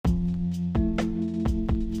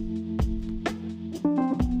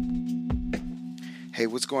Hey,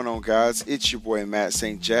 what's going on, guys? It's your boy Matt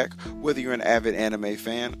St. Jack. Whether you're an avid anime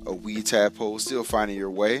fan, a wee tadpole still finding your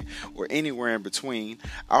way, or anywhere in between,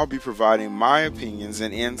 I'll be providing my opinions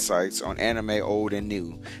and insights on anime old and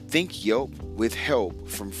new. Think Yelp with help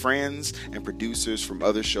from friends and producers from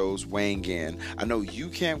other shows weighing in. I know you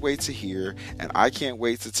can't wait to hear, and I can't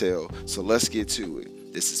wait to tell, so let's get to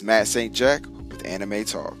it. This is Matt St. Jack with Anime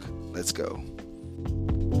Talk. Let's go.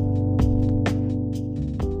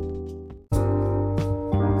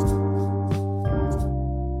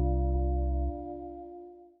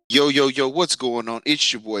 Yo, what's going on?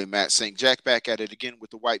 It's your boy Matt St. Jack back at it again with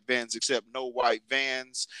the white vans, except no white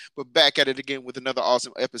vans, but back at it again with another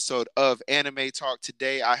awesome episode of Anime Talk.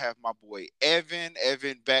 Today I have my boy Evan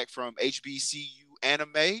back from HBCU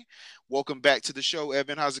Anime. Welcome back to the show,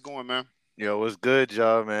 Evan. How's it going, man? Yo, what's good,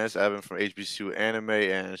 y'all, man? It's Evan from HBCU Anime,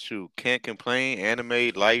 and shoot, can't complain.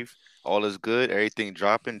 Anime life, all is good. Everything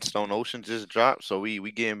dropping. Stone Ocean just dropped, so we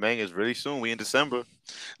getting bangers really soon. We in December.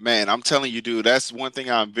 Man, I'm telling you, dude, that's one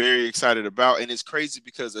thing I'm very excited about. And it's crazy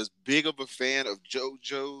because as big of a fan of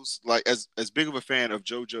JoJo's, like as big of a fan of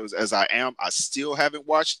JoJo's as I am, I still haven't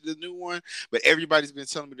watched the new one. But everybody's been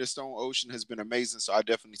telling me the Stone Ocean has been amazing, so I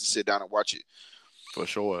definitely need to sit down and watch it. For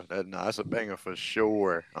sure. That's a banger for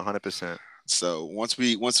sure. 100%. So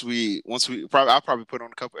probably I'll probably put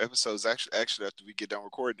on a couple episodes actually after we get done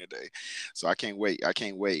recording today. So I can't wait. I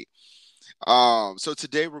can't wait. So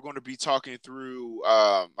today we're going to be talking through,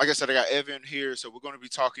 like I said, I got Evan here. So we're going to be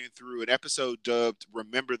talking through an episode dubbed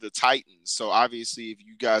Remember the Titans. So obviously, if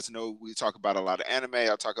you guys know, we talk about a lot of anime.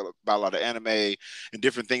 I talk about a lot of anime and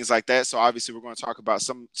different things like that. So obviously we're going to talk about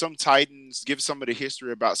some Titans, give some of the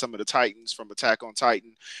history about some of the Titans from Attack on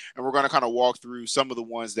Titan. And we're going to kind of walk through some of the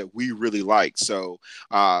ones that we really like. So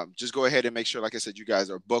just go ahead and make sure, like I said, you guys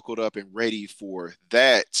are buckled up and ready for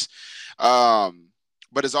that.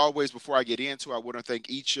 But as always, before I get into, I want to thank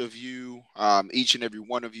each of you, each and every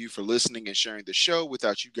one of you, for listening and sharing the show.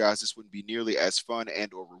 Without you guys, this wouldn't be nearly as fun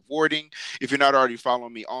and or rewarding. If you're not already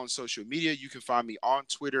following me on social media, you can find me on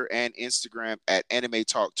Twitter and Instagram at Anime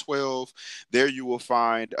Talk 12. There you will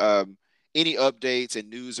find any updates and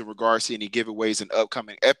news in regards to any giveaways and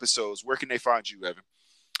upcoming episodes. Where can they find you, Evan?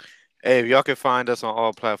 Hey, if y'all can find us on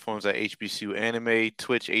all platforms at HBCU Anime,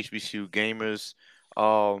 Twitch, HBCU Gamers,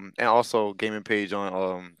 and also gaming page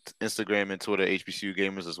on Instagram and Twitter, HBCU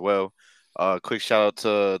Gamers as well. Quick shout out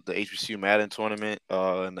to the HBCU Madden tournament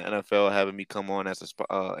and the NFL having me come on as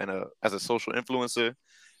as a social influencer,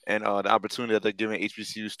 and the opportunity that they're giving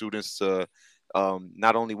HBCU students to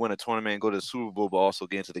not only win a tournament and go to the Super Bowl, but also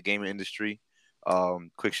get into the gaming industry.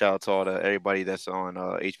 Quick shout out to everybody that's on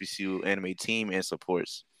HBCU Anime team and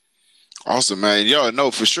supports. Awesome, man. Yo,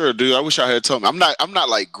 no, for sure, dude. I wish I had told me. I'm not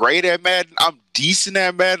like great at Madden. I'm decent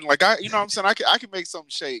at Madden. Like you know what I'm saying? I can make something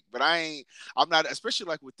shake, but I'm not, especially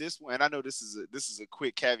like with this one. And I know this is a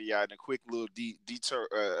quick caveat and a quick little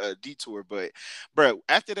detour, but bro,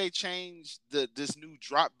 after they changed this new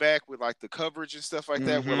drop back with like the coverage and stuff like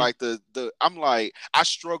that, where Mm-hmm. like I'm like, I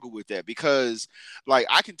struggle with that because like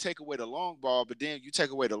I can take away the long ball, but then you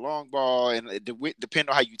take away the long ball and depend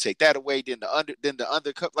on how you take that away, then the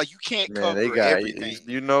undercut, like you can't Man, they cover got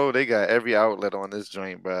everything. they got every outlet on this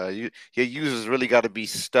joint, bro. Your users really got to be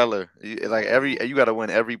stellar. Like you got to win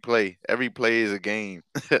every play. Every play is a game.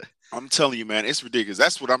 I'm telling you, man, it's ridiculous.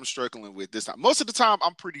 That's what I'm struggling with this time. Most of the time,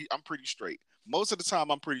 I'm pretty straight. Most of the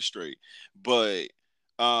time, I'm pretty straight. But,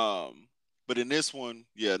 um, but in this one,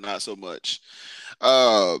 yeah, not so much.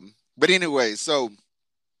 But anyway, so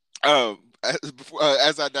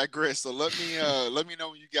as I digress, so let me know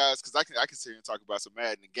when you guys, because I can sit here and talk about some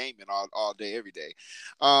Madden and gaming all day every day.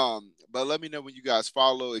 But let me know when you guys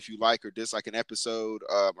follow, if you like or dislike an episode,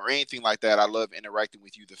 or anything like that. I love interacting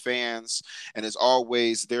with you, the fans. And as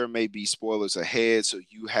always, there may be spoilers ahead, so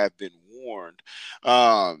you have been warned.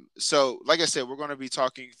 So like I said, we're going to be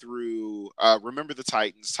talking through Remember the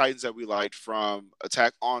Titans that we liked from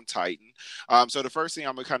Attack on Titan. So the first thing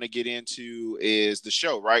I'm gonna kind of get into is the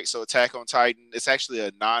show, right? So Attack on Titan, it's actually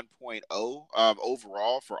a 9.0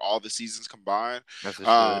 overall for all the seasons combined. That's a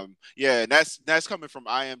shit. Yeah, and that's coming from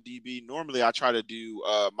IMDb. Normally, I try to do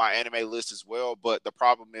my anime list as well, but the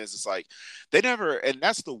problem is, it's like they never, and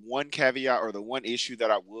that's the one caveat or the one issue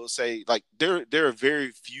that I will say. Like there are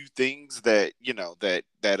very few things that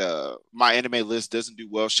my anime list doesn't do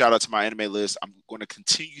well. Shout out to my anime list. I'm going to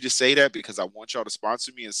continue to say that because I want y'all to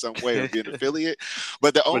sponsor me in some way or be an affiliate.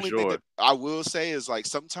 But the For only thing sure. that I will say is like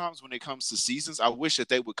sometimes when it comes to seasons, I wish that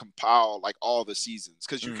they would compile like all the seasons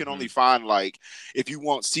because you can only find like if you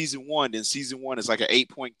want season one, then season one is like an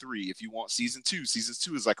 8.3. If you want season two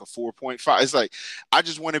is like a 4.5. It's like I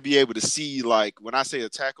just want to be able to see like when I say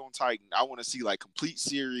Attack on Titan, I want to see like complete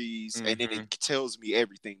series, and then it tells me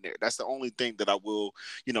everything there. That's the only thing that I will,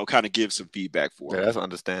 kind of give some feedback for. Yeah, that's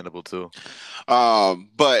understandable too.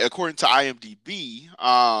 But according to IMDb,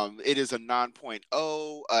 it is a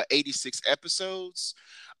 9.0, 86 episodes.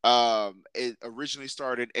 It originally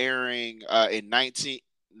started airing in 19.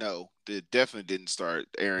 No, it definitely didn't start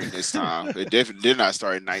airing this time. It definitely did not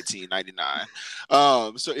start in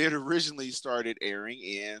 1999. So it originally started airing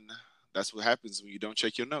in. That's what happens when you don't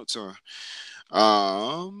check your notes, huh?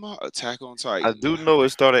 Attack on Titan. I do know it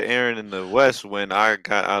started airing in the West when I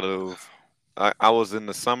got out of. I was in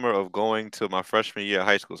the summer of going to my freshman year of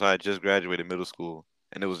high school, so I had just graduated middle school,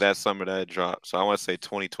 and it was that summer that it dropped. So I want to say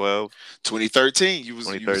 2012, 2013. You was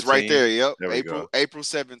right there. Yep. There we April go. April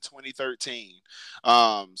 7th, 2013.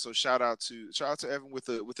 So shout out to Evan with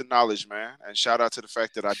the knowledge, man. And shout out to the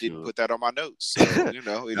fact that I didn't Shoot. put that on my notes. So, it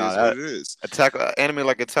Nah, is what it is. Anime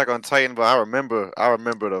like Attack on Titan, but I remember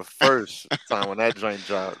the first time when that joint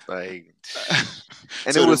dropped, like,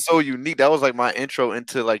 and So it was so unique. That was like my intro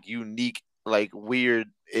into like unique, like weird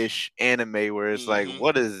ish anime where it's like,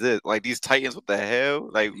 what is this? Like these Titans, what the hell?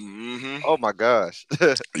 Like, oh my gosh.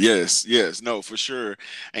 Yes, no, for sure.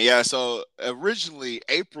 And yeah, so originally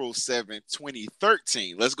April 7th,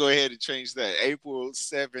 2013. Let's go ahead and change that. April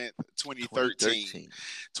 7th, 2013.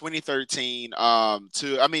 2013. I'm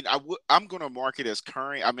gonna mark it as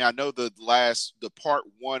current. I mean, I know the part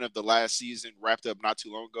one of the last season wrapped up not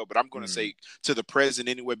too long ago, but I'm gonna say to the present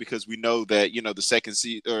anyway, because we know that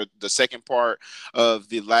the second part of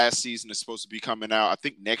the last season is supposed to be coming out, I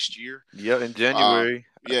think next year. Yeah, in January.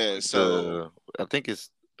 Yeah, so I think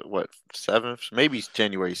it's what 7th, maybe it's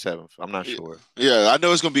January 7th. I'm not sure. Yeah, I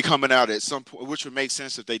know it's going to be coming out at some point, which would make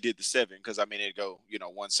sense if they did the 7, because I mean it'd go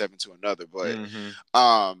 1/7 to another.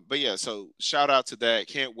 But yeah, so shout out to that.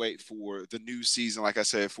 Can't wait for the new season, like I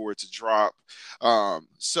said, for it to drop.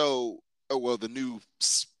 The new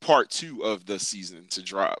part 2 of the season to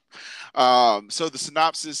drop. So the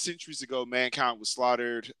synopsis: centuries ago, mankind was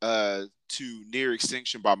slaughtered to near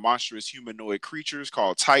extinction by monstrous humanoid creatures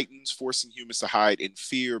called Titans, forcing humans to hide in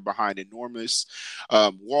fear behind enormous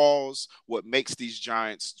walls. What makes these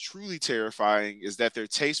giants truly terrifying is that their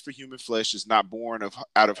taste for human flesh is not born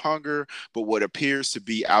out of hunger, but what appears to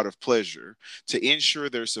be out of pleasure. To ensure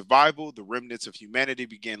their survival, the remnants of humanity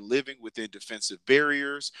began living within defensive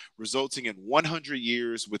barriers, resulting in 100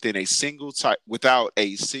 years without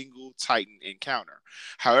a single Titan encounter.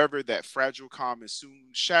 However, that fragile calm is soon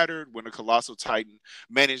shattered when a colossal Titan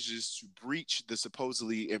manages to breach the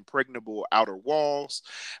supposedly impregnable outer walls,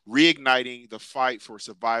 reigniting the fight for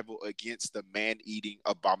survival against the man-eating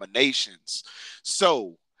abominations.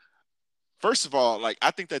 So, first of all, like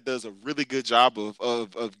I think that does a really good job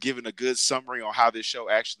of giving a good summary on how this show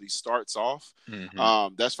actually starts off.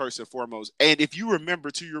 That's first and foremost. And if you remember,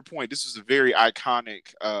 to your point, this was a very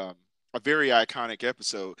iconic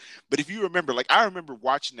episode. But if you remember, like I remember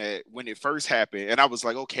watching that when it first happened, and I was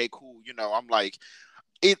like, okay, cool. I'm like,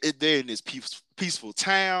 they're in this peaceful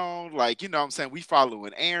town, like what I'm saying, we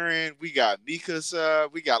following Aaron, we got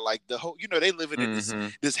Mikasa, we got like the whole, they living in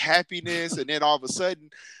this happiness, and then all of a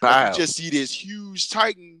sudden, like, you just see this huge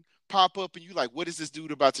Titan pop up, and you like, what is this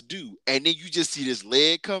dude about to do? And then you just see this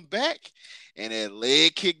leg come back, and that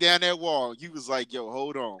leg kick down that wall. You was like, yo,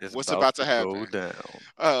 hold on, what's about to happen? Go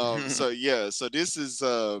down. So this is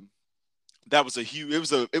that was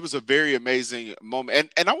it was a very amazing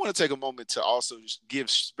moment, and I want to take a moment to also give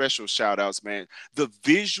special shout outs, man. The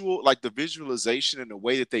visualization and the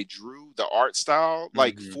way that they drew the art style,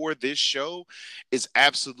 like for this show, is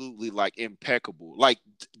absolutely like impeccable, like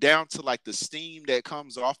down to like the steam that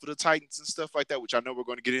comes off of the Titans and stuff like that, which I know we're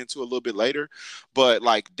going to get into a little bit later, but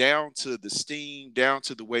like down to the steam, down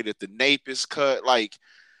to the way that the nape is cut, like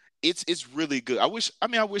it's really good. I wish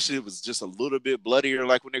it was just a little bit bloodier,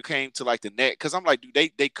 like when it came to like the neck, because I'm like, dude,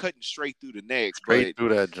 they cutting straight through the neck, through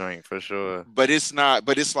that joint for sure. But it's not.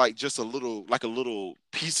 But it's like just a little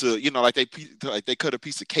piece of, like they cut a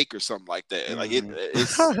piece of cake or something like that. Like it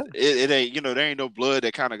ain't, there ain't no blood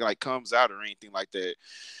that kind of like comes out or anything like that.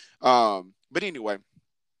 But anyway,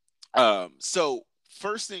 so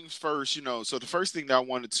first things first, so the first thing that I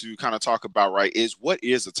wanted to kind of talk about, right, is what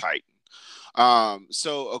is a Titan.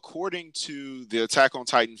 So according to the Attack on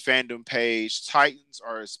Titan fandom page, Titans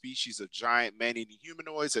are a species of giant man-eating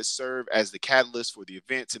humanoids that serve as the catalyst for the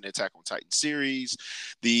events in the Attack on Titan series.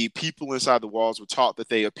 The people inside the walls were taught that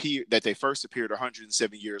they first appeared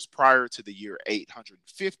 107 years prior to the year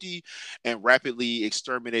 850 and rapidly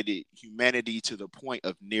exterminated humanity to the point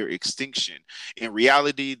of near extinction. In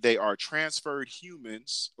reality, they are transferred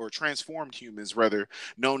humans or transformed humans rather,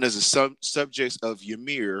 known as the subjects of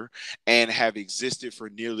Ymir, and have existed for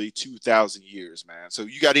nearly 2,000 years, man. So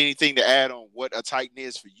you got anything to add on what a Titan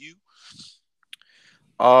is for you?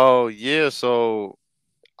 Oh yeah, so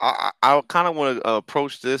I kind of want to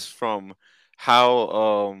approach this from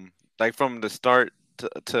how like from the start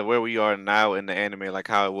to where we are now in the anime, like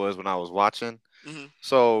how it was when I was watching. Mm-hmm.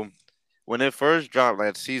 So when it first dropped,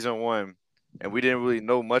 like season one, and we didn't really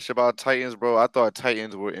know much about Titans, bro. I thought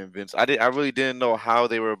Titans were invincible. I really didn't know how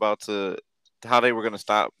they were how they were gonna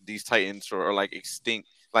stop these Titans or like extinct,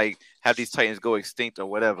 like have these Titans go extinct or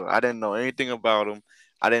whatever. I didn't know anything about them.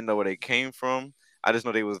 I didn't know where they came from. I just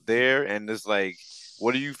know they was there, and it's like,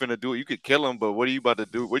 what are you finna do? You could kill them, but what are you about to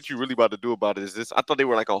do? What you really about to do about it is this? I thought they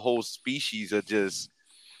were like a whole species of just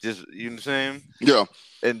you know what I'm saying. Yeah.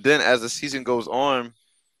 And then as the season goes on,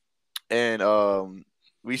 and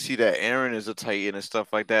we see that Aaron is a Titan and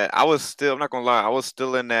stuff like that. I'm not gonna lie, I was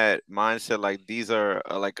still in that mindset like these are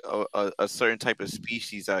like a certain type of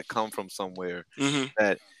species that come from somewhere Mm-hmm.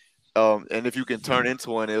 that and if you can turn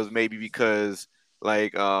into one, it was maybe because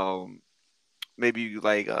like maybe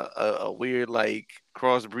like a weird like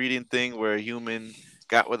crossbreeding thing where a human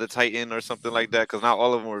got with a Titan or something like that. Because not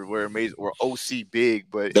all of them were amazing, were OC big,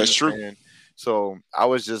 but you That's know true. what I'm saying. So I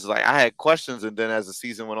was just like, I had questions, and then as the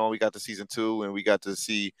season went on, we got to season two, and we got to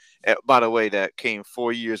see. By the way, that came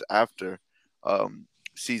 4 years after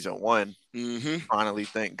season one. Mm-hmm. Finally,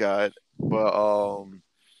 thank God. But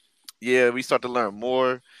yeah, we start to learn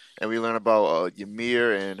more, and we learn about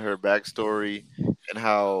Ymir and her backstory, and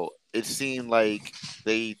how it seemed like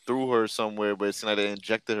they threw her somewhere, but it seemed like they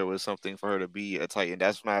injected her with something for her to be a Titan.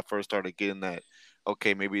 That's when I first started getting that.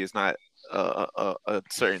 Okay, maybe it's not a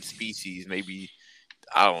certain species. Maybe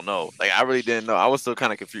I don't know. Like I really didn't know. I was still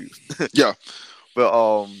kind of confused. Yeah.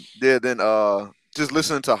 But yeah, then just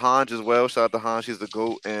listening to Hanj as well. Shout out to Hanj, she's the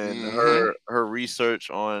goat, and Mm-hmm. her research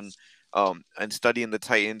on and studying the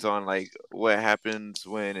Titans on like what happens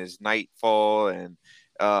when it's nightfall and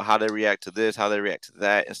how they react to this, how they react to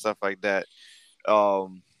that, and stuff like that.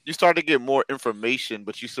 You start to get more information,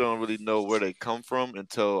 but you still don't really know where they come from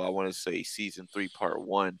until I want to say season three, part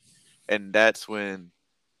one, and that's when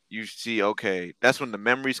you see, okay, that's when the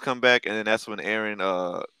memories come back, and then that's when Aaron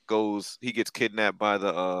goes, he gets kidnapped by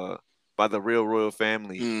the real royal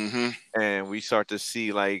family, Mm-hmm. and we start to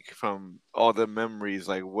see like from all the memories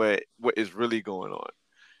like what is really going on.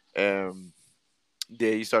 And yeah,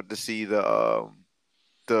 you start to see the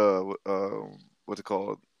what's it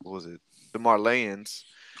called, what was it, the Marleyans.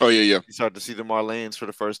 Oh yeah, yeah. You start to see the Marleyans for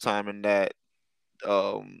the first time, and that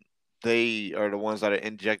um they are the ones that are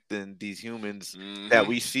injecting these humans that Mm-hmm.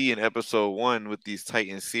 we see in episode one with these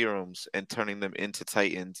Titan serums and turning them into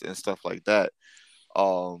Titans and stuff like that.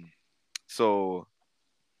 Um, so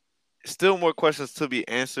still more questions to be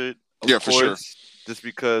answered, of Yeah, for sure. course, just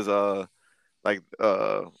because like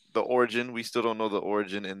the origin, we still don't know the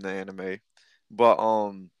origin in the anime. But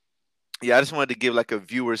yeah, I just wanted to give like a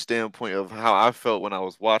viewer standpoint of how I felt when I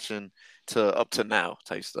was watching to up to now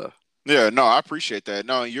type stuff. Yeah, no, I appreciate that.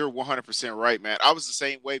 No, you're 100% right, man. I was the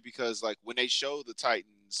same way because like when they show the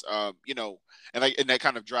Titans, and that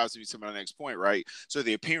kind of drives me to my next point, right? So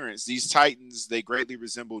the appearance, these Titans, they greatly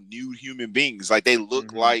resemble new human beings. Like they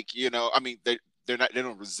look Hmm. like, I mean, they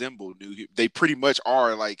don't resemble they pretty much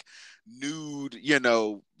are like nude,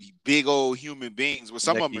 big old human beings. Well,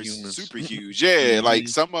 some of them Necky are humans. super huge. Yeah, like Hmm.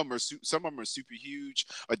 some of them are super huge.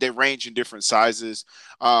 Like they range in different sizes.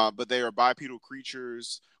 But they are bipedal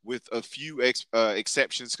creatures with a few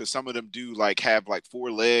exceptions because some of them do like have like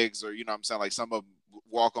four legs, or I'm saying, like some of them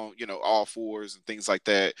walk on all fours and things like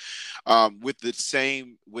that, with the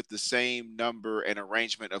same number and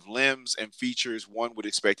arrangement of limbs and features one would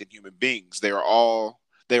expect in human beings. They are all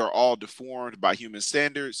deformed by human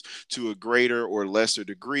standards to a greater or lesser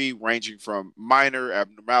degree, ranging from minor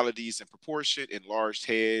abnormalities in proportion, enlarged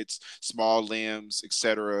heads, small limbs,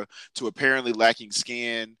 etc., to apparently lacking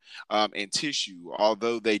skin and tissue,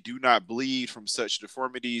 although they do not bleed from such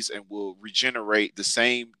deformities and will regenerate the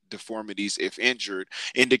same deformities if injured,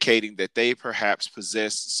 indicating that they perhaps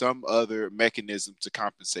possess some other mechanism to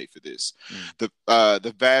compensate for this. Mm.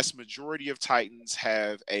 The vast majority of Titans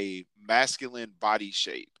have a masculine body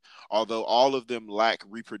shape, although all of them lack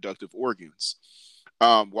reproductive organs.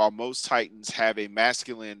 While most Titans have a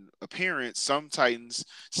masculine appearance, some Titans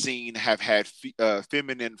seen have had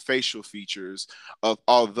feminine facial features,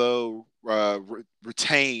 although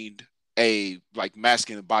retained a like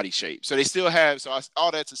masculine body shape. So they still have. So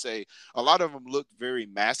all that to say, a lot of them look very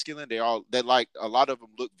masculine. Like a lot of them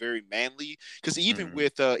look very manly. Because even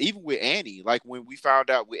with Annie, like when we found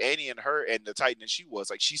out with Annie and her and the Titan that she was,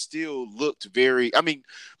 like she still looked very. I mean,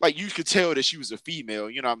 like you could tell that she was a female.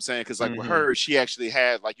 You know what I'm saying? Because like with her, she actually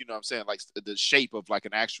had like you know what I'm saying like the shape of like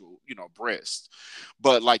an actual breast.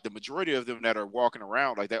 But like the majority of them that are walking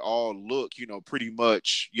around, like they all look pretty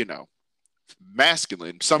much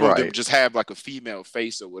masculine. Some of them Right. just have like a female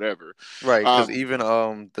face or whatever. Right, because Um, even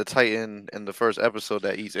the Titan in the first episode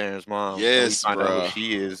that eats Aaron's mom, and we yes, find out who bruh.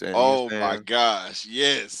 she is, and you Oh my saying, gosh.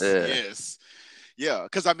 Yes, yeah, yes. Yeah,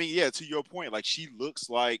 because I mean, yeah, to your point, like she looks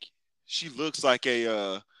like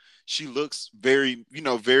a she looks very,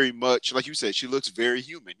 very much like you said, she looks very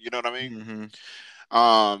human, you know what I mean? hmm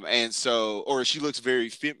And so or she looks very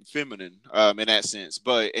feminine in that sense,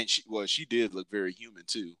 but and she did look very human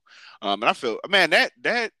too. And I feel, man,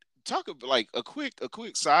 that talk about like a quick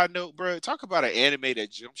side note, bro. Talk about an anime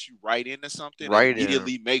that jumps you right into something and right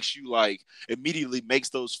in. immediately makes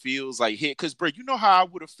those feels like hit. Because, bro, you know how I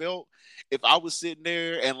would have felt if I was sitting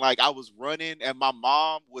there and like I was running and my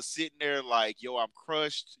mom was sitting there like, yo, I'm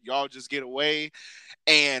crushed, y'all just get away,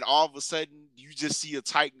 and all of a sudden you just see a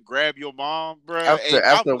Titan grab your mom, bruh, After and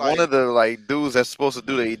I'm after one like, of the like dudes that's supposed to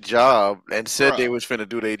do their job and said they bruh, was finna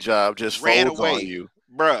do their job just ran folds on away. you.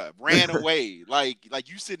 Bruh, ran away. Like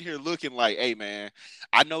you sitting here looking like, hey man,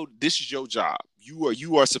 I know this is your job.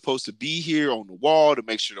 You are supposed to be here on the wall to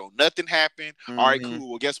make sure don't nothing happen. All right, hmm cool.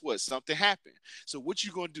 Well, guess what? Something happened. So what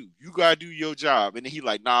you gonna do? You gotta do your job. And then he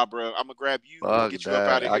like, nah, bro, I'm gonna grab you. I'm gonna Fuck get you up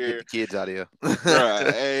out that! of I'll get here. the kids out of here.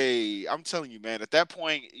 Bruh, hey, I'm telling you, man, at that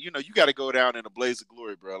point, you got to go down in a blaze of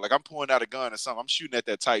glory, bro. Like, I'm pulling out a gun or something. I'm shooting at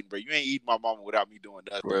that Titan, bro. You ain't eating my mama without me doing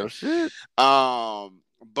nothing. Real shit. Um,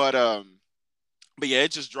 but um, but yeah,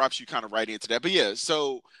 it just drops you kind of right into that. But yeah,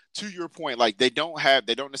 so to your point, like they don't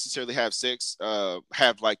necessarily have sex,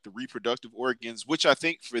 have like the reproductive organs, which I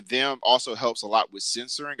think for them also helps a lot with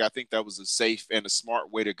censoring. I think that was a safe and a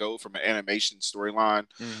smart way to go from an animation storyline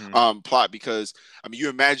hmm plot, because I mean you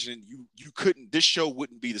imagine you couldn't, this show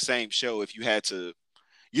wouldn't be the same show if you had to,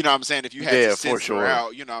 you know what I'm saying? If you had to Yeah, for censor sure,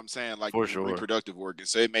 out, you know what I'm saying, like for the sure. reproductive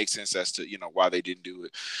organs. So it makes sense as to, why they didn't do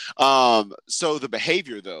it. So the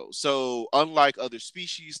behavior though. So unlike other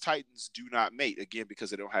species, Titans do not mate, again,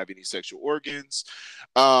 because they don't have any sexual organs.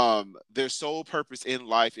 Their sole purpose in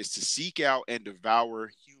life is to seek out and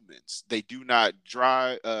devour humans. They do not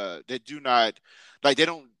like they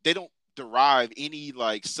don't derive any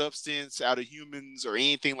like substance out of humans or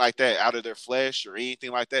anything like that, out of their flesh or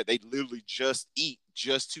anything like that. They literally just eat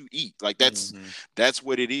just to eat. Like hmm that's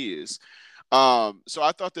what it is. So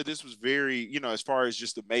I thought that this was very, as far as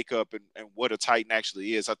just the makeup and what a Titan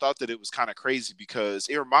actually is, I thought that it was kind of crazy because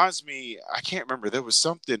it reminds me, I can't remember, there was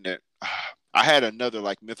something that I had another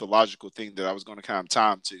like mythological thing that I was going to kind of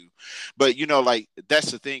time to, but like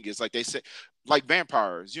that's the thing is like they say, like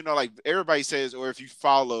vampires, like everybody says, or if you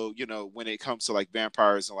follow, when it comes to like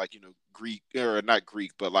vampires and like, Greek or not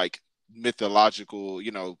Greek, but like mythological,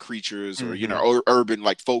 creatures or, hmm urban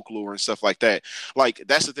like folklore and stuff like that. Like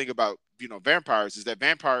that's the thing about, vampires is that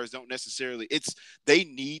vampires don't necessarily, they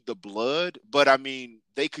need the blood, but I mean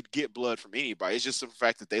they could get blood from anybody. It's just the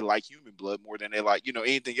fact that they like human blood more than they like,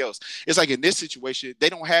 anything else. It's like in this situation, they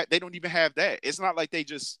don't even have that. It's not like they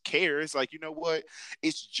just care. It's like, you know what?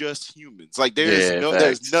 It's just humans. Like Yeah,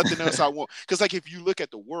 there's facts. nothing else I want. Because like if you look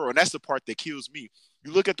at the world, and that's the part that kills me.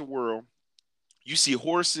 You look at the world, you see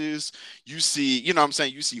horses, you see, what I'm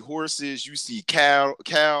saying, you see horses, you see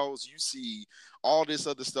cows, you see all this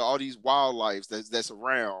other stuff, all these wildlife that's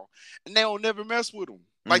around, and they don't never mess with them.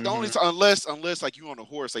 Like the only hmm time, unless like you on a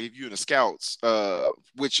horse, like if you in the scouts,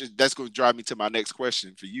 that's going to drive me to my next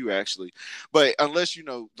question for you actually. But unless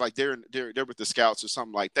like they're with the scouts or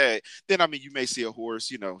something like that, then I mean you may see a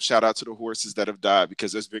horse. Shout out to the horses that have died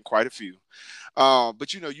because there's been quite a few.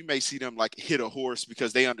 But you may see them like hit a horse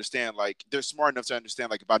because they understand, like they're smart enough to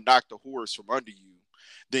understand, like if I knock the horse from under you,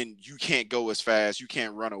 then you can't go as fast, you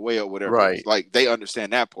can't run away or whatever. Right. Like they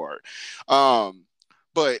understand that part. Um,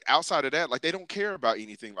 but outside of that, like they don't care about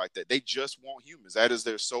anything like that. They just want humans. That is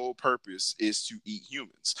their sole purpose, is to eat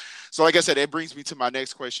humans. So, like I said, that brings me to my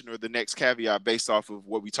next question or the next caveat based off of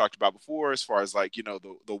what we talked about before, as far as like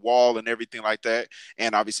the wall and everything like that,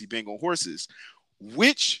 and obviously being on horses.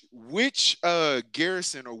 which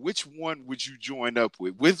garrison or which one would you join up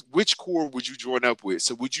with? With which corps would you join up with?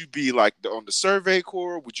 So would you be like on the survey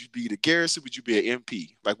corps? Would you be the garrison? Would you be an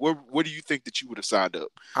MP? Like what do you think that you would have signed up?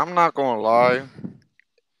 I'm not gonna lie.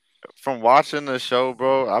 From watching the show,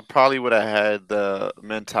 bro, I probably would have had the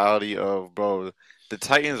mentality of, bro, the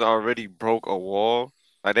Titans already broke a wall.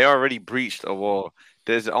 Like they already breached a wall.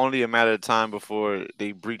 There's only a matter of time before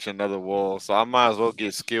they breach another wall. So I might as well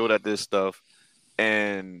get skilled at this stuff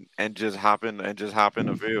and just hop in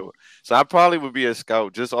the field. So I probably would be a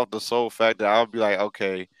scout just off the sole fact that I'll be like,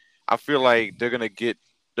 okay, I feel like they're gonna get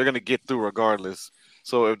through regardless.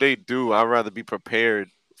 So if they do, I'd rather be prepared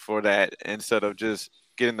for that instead of just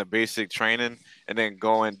getting the basic training and then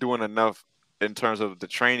going doing enough in terms of the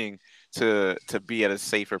training to be at a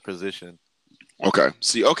safer position. Okay.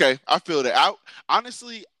 See, okay, I feel that.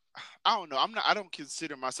 Honestly, I don't know. I don't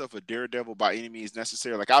consider myself a daredevil by any means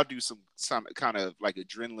necessary. Like I'll do some kind of like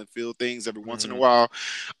adrenaline filled things every once in a Hmm. while.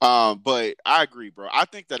 But I agree, bro. I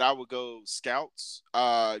think that I would go scouts.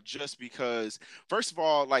 Just because, first of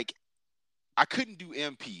all, like I couldn't do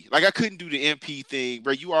MP. Like I couldn't do the MP thing,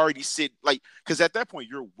 bro. You already sit like because at that point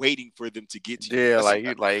you're waiting for them to get to you. Yeah, like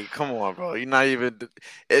you like, come on, bro. You're not even.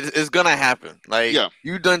 It's gonna happen. Like Yeah.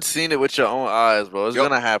 you done seen it with your own eyes, bro. It's Yep.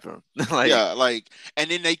 gonna happen. Like Yeah, like,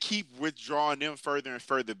 and then they keep withdrawing them further and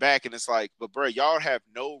further back, and it's like, but bro, y'all have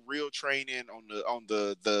no real training on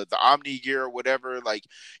the Omni gear or whatever. Like,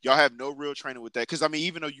 y'all have no real training with that. Because I mean,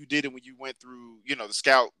 even though you did it when you went through,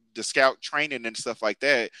 the scout training and stuff like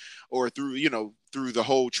that, or through through the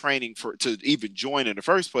whole training for to even join in the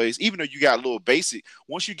first place. Even though you got a little basic,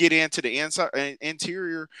 once you get into the inside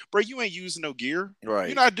interior, bro, you ain't using no gear. You're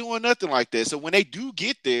right. not doing nothing like that. So when they do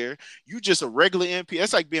get there, you just a regular MP.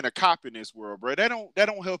 That's like being a cop in this world, bro. That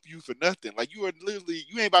don't help you for nothing. Like you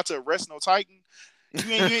ain't about to arrest no Titan. You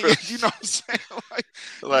know what I'm saying? Like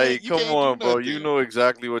Like, you come can't do on, bro. You nothing. know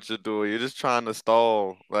exactly what you're doing. You're just trying to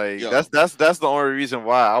stall. Like Yeah, that's the only reason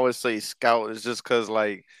why I would say scout is just because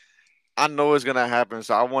like I know it's gonna happen.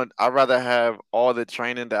 So I'd rather have all the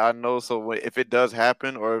training that I know. So if it does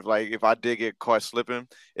happen, or if I did get caught slipping,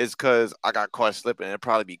 it's because I got caught slipping. It'd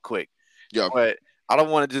probably be quick. yeah. But I don't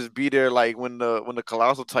want to just be there like when the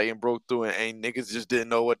colossal titan broke through and niggas just didn't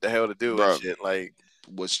know what the hell to do and Bro, shit. Like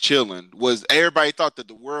was chilling. Was everybody thought that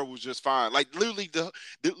the world was just fine? Like literally,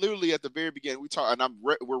 literally at the very beginning, we talk, and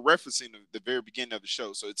we're referencing the very beginning of the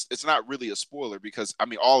show, so it's not really a spoiler because I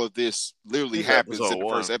mean all of this literally this happens episode in the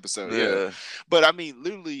first one. episode. Yeah, Yeah. but I mean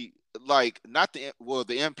literally. Like not the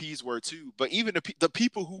MPs were too, but even the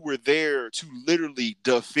people who were there to literally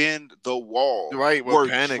defend the wall Right, we're were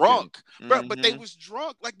panicking. drunk, bro. But they Hmm. was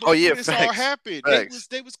drunk like Oh yeah, before this all facts. happened. They Facts. was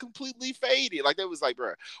they was completely faded. Like they was like,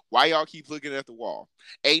 bro, why y'all keep looking at the wall?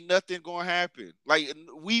 Ain't nothing gonna happen. Like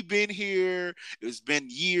we've been here. It's been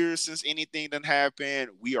years since anything done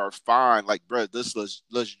happened. We are fine. Like, bro,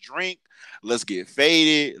 let's drink. Let's get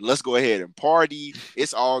faded. Let's go ahead and party.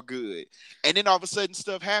 It's all good. And then all of a sudden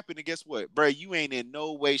stuff happened. And guess what, bro? You ain't in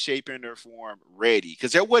no way, shape, or form ready.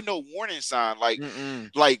 Because there wasn't no warning sign. Like,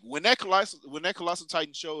 Mm-mm. like when that colossal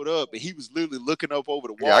titan showed up and he was literally looking up over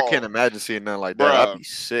the Yeah, I can't wall, imagine seeing nothing like that. I'd bruh, be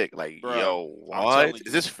sick. Like, bruh. yo, I'm what? telling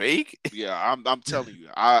Is you. this fake? Yeah, I'm telling you,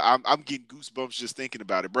 I'm getting goosebumps just thinking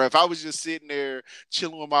about it, bro. If I was just sitting there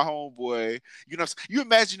chilling with my homeboy, you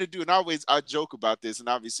imagine to do, and I joke about this, and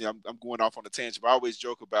obviously I'm going off on a tangent, but I always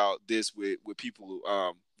joke about this with people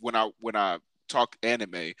when I talk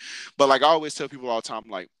anime, but like I always tell people all the time,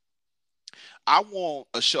 like I want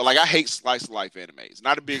a show like I hate slice of life animes.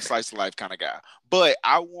 Not a big slice of life kind of guy, but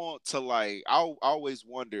I want to like I always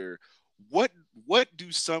wonder what what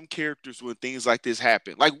do some characters when things like this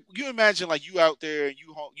happen? Like you imagine like you out there and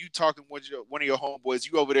you talking with one of your homeboys,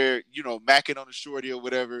 you over there, macking on the shorty or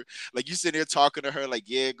whatever. Like you sitting there talking to her like,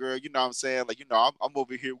 yeah, girl, you know what I'm saying? Like, I'm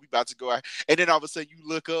over here, we about to go out. And then all of a sudden you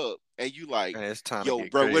look up and you like, Man, it's time to yo,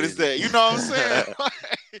 get bro, what is crazy. that? You know what I'm saying?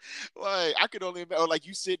 Like I could only imagine, or like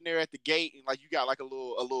you sitting there at the gate and like you got like a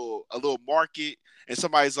little market and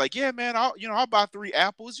somebody's like, yeah, man, I'll buy 3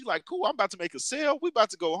 apples. You like, cool, I'm about to make a sale. We about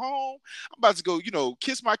to go home. I'm about to go,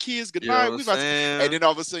 kiss my kids You know goodnight. what I'm We about to, and saying? then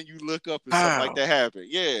all of a sudden you look up and something like Wow. that happen.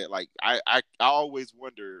 Yeah, like I always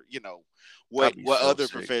wonder, what I'd be what so other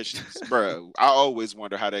sick. professions, bro. I always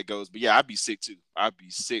wonder how that goes. But yeah, I'd be sick too. I'd be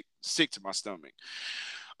sick to my stomach.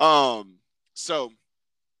 Um, so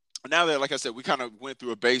now that like I said we kind of went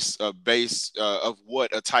through a base of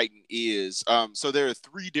what a titan is. So there are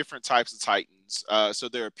 3 different types of titans. So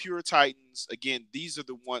there are pure titans. Again, these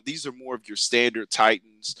are more of your standard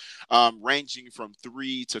titans, ranging from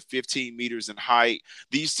 3 to 15 meters in height.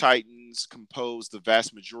 These titans Titans compose the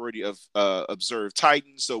vast majority of observed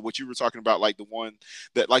Titans. So what you were talking about, like the ones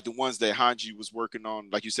that Hanji was working on,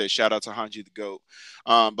 like you said, shout out to Hanji the Goat.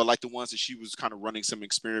 But like the ones that she was kind of running some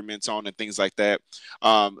experiments on and things like that.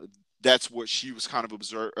 Um, that's what she was kind of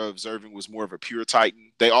observing was more of a pure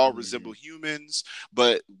Titan. They all resemble humans,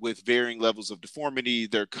 but with varying levels of deformity.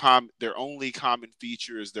 Their only common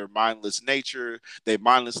feature is their mindless nature. They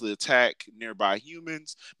mindlessly attack nearby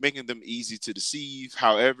humans, making them easy to deceive.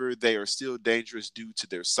 However, they are still dangerous due to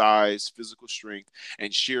their size, physical strength,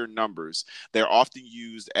 and sheer numbers. They're often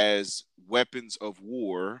used as weapons of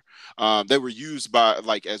war. They were used by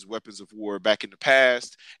like as weapons of war back in the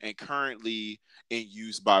past, and currently in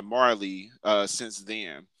use by Marley since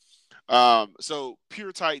then. So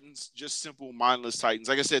pure Titans, just simple mindless Titans.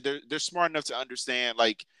 Like I said, they're smart enough to understand.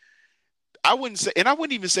 Like I wouldn't say, and I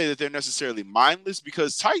wouldn't even say that they're necessarily mindless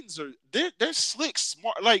because Titans are they're slick,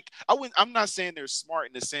 smart. Like I'm not saying they're smart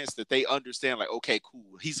in the sense that they understand. Like okay,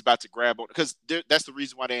 cool, he's about to grab on because that's the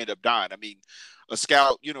reason why they end up dying. I mean, a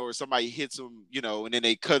scout, or somebody hits them, and then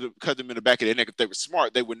they cut them in the back of their neck. If they were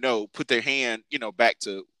smart, they would know, put their hand, back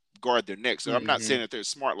to guard their neck. So I'm not saying that they're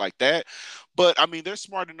smart like that, but I mean they're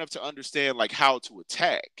smart enough to understand like how to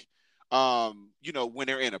attack. When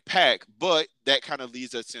they're in a pack, but that kind of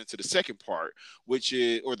leads us into the second part, which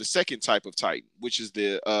is, or the second type of Titan, which is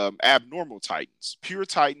the abnormal Titans. Pure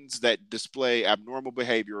Titans that display abnormal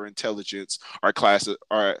behavior or intelligence are classed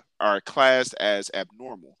as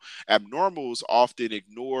abnormal. Abnormals often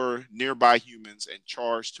ignore nearby humans and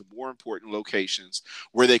charge to more important locations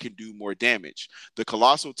where they can do more damage. The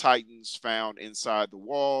colossal Titans found inside the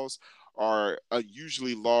walls are a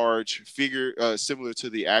usually large figure similar to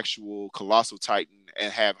the actual colossal Titan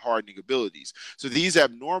and have hardening abilities. So these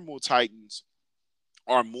abnormal Titans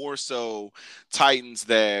are more so Titans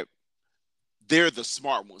that they're the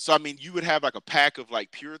smart ones. So I mean, you would have like a pack of like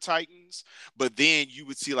pure Titans, but then you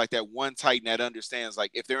would see like that one Titan that understands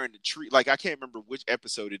like if they're in the tree, like I can't remember which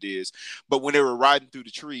episode it is, but when they were riding through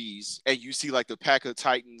the trees and you see like the pack of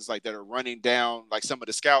Titans like that are running down like some of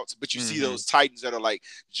the scouts, but you see those Titans that are like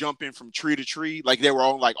jumping from tree to tree, like they were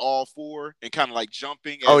on like all four and kind of like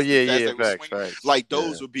jumping as they were facts, swinging. facts. Like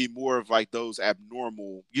those would be more of like those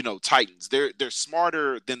abnormal, Titans. They're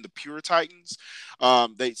smarter than the pure Titans.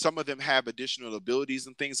 Some of them have additional abilities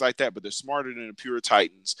and things like that, but they're smarter than the pure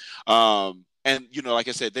Titans. And like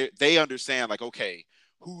I said, they understand like, okay,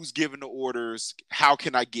 who's giving the orders, how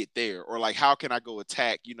can I get there, or like how can I go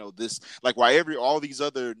attack, this, like why all these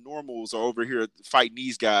other normals are over here fighting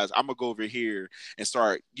these guys, I'm gonna go over here and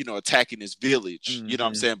start, attacking this village, you know what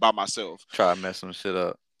I'm saying, by myself. Try to mess some shit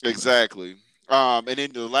up. Exactly. And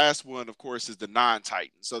then the last one, of course, is the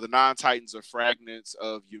non-Titans. So the non-Titans are fragments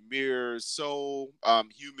of Ymir's soul,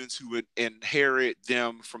 humans who would inherit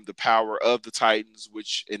them from the power of the Titans,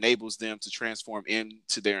 which enables them to transform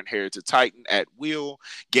into their inherited Titan at will,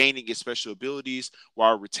 gaining its special abilities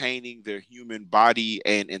while retaining their human body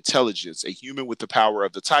and intelligence. A human with the power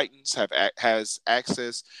of the Titans has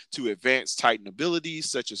access to advanced Titan abilities,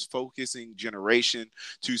 such as focusing generation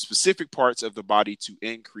to specific parts of the body to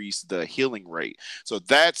increase the healing rate. So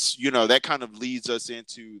that's, that kind of leads us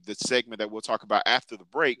into the segment that we'll talk about after the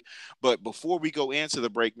break. But before we go into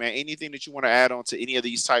the break, man, anything that you want to add on to any of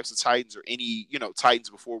these types of Titans or any,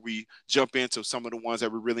 Titans before we jump into some of the ones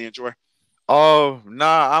that we really enjoy? Oh,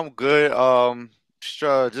 nah, I'm good.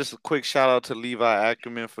 Sure, just a quick shout out to Levi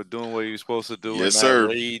Ackerman for doing what he was supposed to do in Yes, that sir.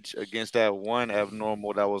 rage against that one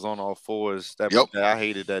abnormal that was on all fours. Yep. I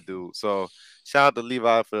hated that dude. So shout out to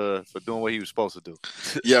Levi for doing what he was supposed to do.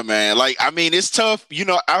 Yeah, man. Like, I mean, it's tough.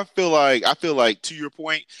 I feel like to your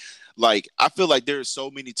point, like I feel like there's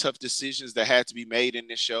so many tough decisions that had to be made in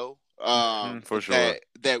this show. For sure.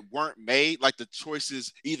 That weren't made. Like the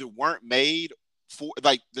choices either weren't made for,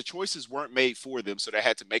 like the choices weren't made for them, so they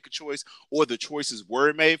had to make a choice, or the choices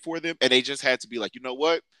were made for them, and they just had to be like, you know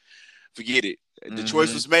what, forget it. The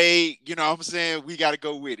choice was made. You know what I'm saying? We got to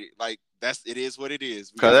go with it. Like it is what it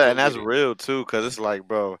is. And that's real too, because it's like,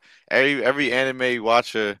 bro, every anime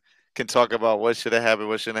watcher can talk about what should have happened,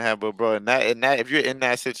 what shouldn't have happened, but bro, and that if you're in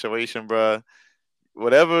that situation, bro,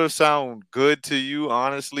 whatever sound good to you,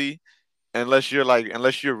 honestly, unless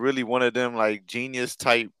you're really one of them like genius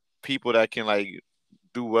type people that can like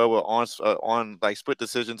do well with on like split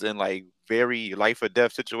decisions in like very life or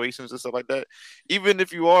death situations and stuff like that. Even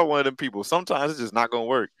if you are one of them people, sometimes it's just not gonna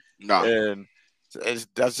work. Nah. And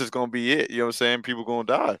that's just gonna be it. You know what I'm saying? People gonna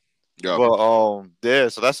die. Yep. But yeah,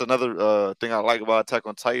 so that's another thing I like about Attack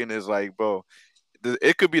on Titan is like, bro,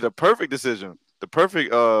 it could be the perfect decision, the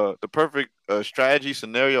perfect strategy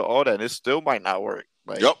scenario, all that, and it still might not work.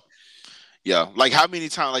 Like, yep. Yeah, like how many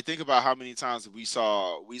times? Like think about how many times we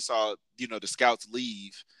saw the scouts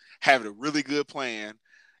leave, having a really good plan.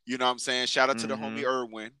 You know what I'm saying? Shout out to the homie Mm-hmm.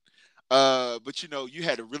 Irwin. But you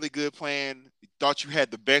had a really good plan. Thought you had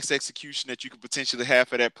the best execution that you could potentially have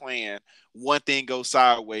for that plan. One thing goes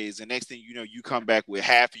sideways, and next thing you know, you come back with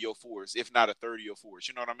half of your force, if not a third of your force.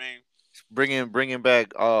 You know what I mean? Bringing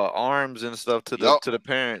back arms and stuff to the Yup.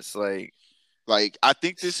 parents, like Like, I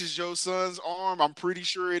think this is your son's arm. I'm pretty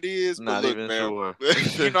sure it is. But not look, even man, sure.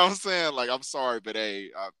 you know what I'm saying? Like, I'm sorry, but hey,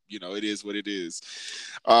 it is what it is.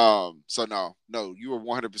 So no, no, you were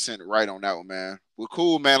 100% right on that one, man. Well,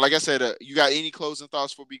 cool, man. Like I said, you got any closing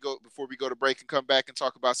thoughts before we go to break and come back and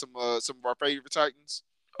talk about some of our favorite Titans?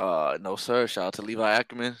 No sir. Shout out to Levi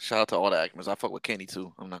Ackerman. Shout out to all the Ackermans. I fuck with Kenny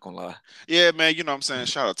too. I'm not gonna lie. Yeah, man, you know what I'm saying?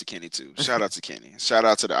 Shout out to Kenny too. Shout out to Kenny. Shout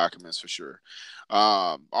out to the Ackermans for sure.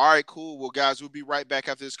 All right, cool. Well, guys, we'll be right back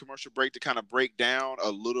after this commercial break to kind of break down a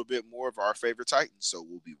little bit more of our favorite Titans. So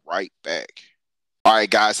we'll be right back. All right,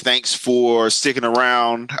 guys, thanks for sticking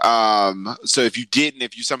around. So if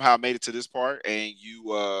you somehow made it to this part and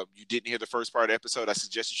you didn't hear the first part of the episode, I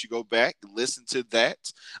suggest you should go back, listen to that.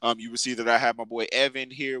 You will see that I have my boy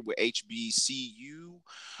Evan here with HBCU.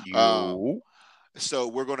 Um, Yo. so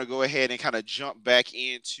we're going to go ahead and kind of jump back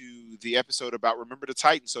into the episode about Remember the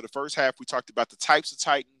Titans. So the first half, we talked about the types of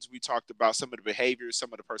Titans. We talked about some of the behaviors,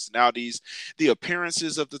 some of the personalities, the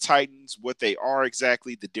appearances of the Titans, what they are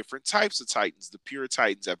exactly, the different types of Titans, the pure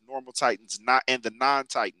Titans, abnormal Titans, not and the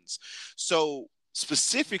non-Titans. So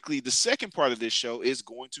specifically, the second part of this show is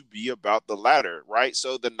going to be about the latter, right?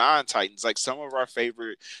 So the non-Titans, like some of our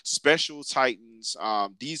favorite special Titans.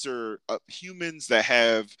 These are humans that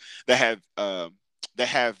have that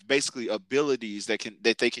have basically abilities that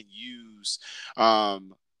they can use.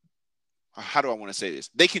 um how do I want to say this?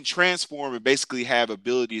 They can transform and basically have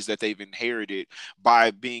abilities that they've inherited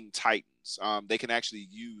by being Titans. They can actually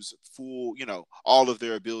use full, all of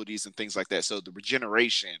their abilities and things like that. So the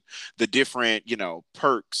regeneration, the different,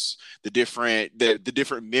 perks, the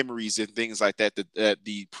different memories and things like that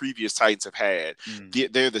the previous Titans have had.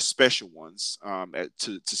 Mm. They're the special ones,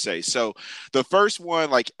 to say. So the first one,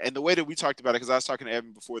 like, and the way that we talked about it, because I was talking to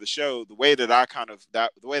Evan before the show, the way that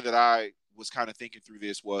I was kind of thinking through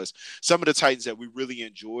this was some of the Titans that we really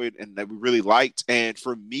enjoyed and that we really liked. And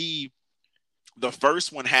for me, the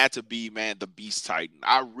first one had to be, man, the Beast Titan.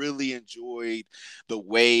 I really enjoyed the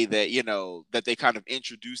way that that they kind of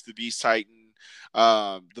introduced the Beast Titan.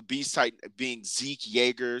 The Beast Titan being Zeke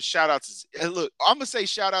Yeager. Shout out to and look. I'm gonna say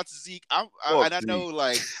shout out to Zeke. Fuck And I know, Zeke.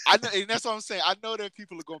 like, I know, and that's what I'm saying. I know that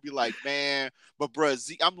people are gonna be like, man, but bruh,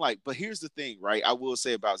 Zeke. I'm like, but here's the thing, right? I will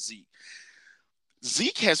say about Zeke.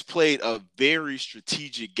 Zeke has played a very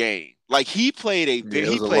strategic game. Like Yeah, it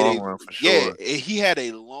he was a played long a run for yeah, sure. he had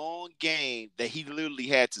a long game that he literally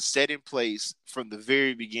had to set in place from the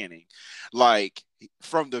very beginning. Like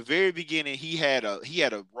from the very beginning, he had a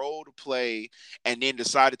role to play, and then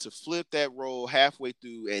decided to flip that role halfway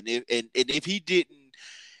through. And if he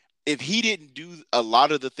didn't do a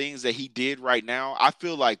lot of the things that he did right now, I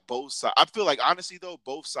feel like both sides. I feel like honestly though,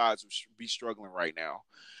 both sides would be struggling right now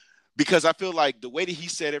because I feel like the way that he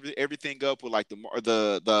set everything up with like the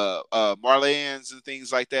Marlins and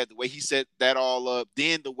things like that, the way he set that all up,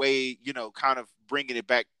 then the way kind of bringing it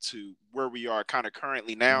back to where we are kind of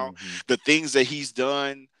currently now, Hmm. the things that he's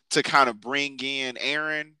done to kind of bring in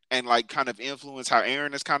Aaron and like kind of influence how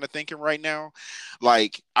Aaron is kind of thinking right now.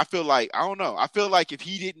 Like I feel like I don't know. I feel like if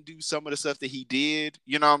he didn't do some of the stuff that he did,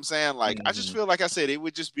 you know what I'm saying? Like I just Hmm. feel like I said it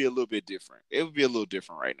would just be a little bit different. It would be a little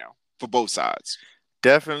different right now for both sides.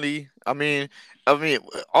 Definitely. I mean,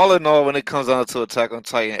 all in all, when it comes down to Attack on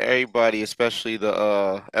Titan, everybody, especially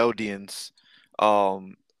the Eldians,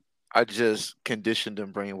 um, are just conditioned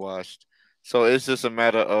and brainwashed. So it's just a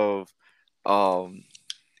matter of um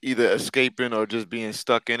either escaping or just being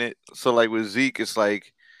stuck in it. So like with Zeke, it's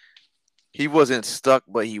like he wasn't stuck,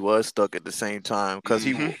 but he was stuck at the same time because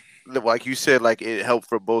Hmm. like you said, like it helped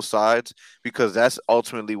for both sides because that's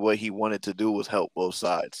ultimately what he wanted to do was help both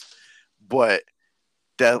sides. But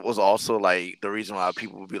that was also like the reason why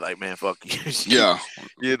people would be like, "Man, fuck you," Yeah.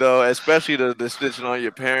 especially the snitching on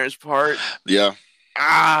your parents part. Yeah.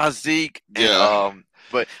 Zeke, and Yeah.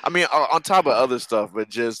 but I mean, on top of other stuff, but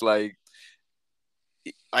just like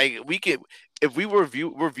we could, if we're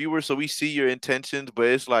viewers, so we see your intentions, but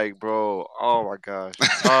it's like, bro, oh my gosh,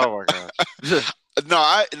 oh my gosh. No,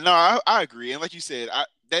 I agree. And like you said,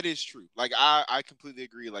 that is true. Like I completely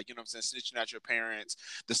agree. Like, I'm saying, snitching at your parents,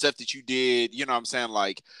 the stuff that you did, what I'm saying,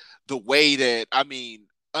 like the way that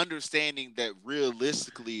understanding that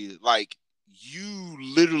realistically, like you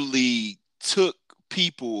literally took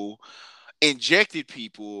people injected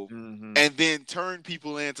people, Mm-hmm. and then turned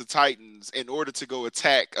people into Titans in order to go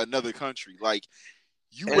attack another country. Like,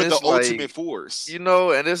 you And were the it's ultimate like, force.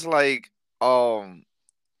 and it's like,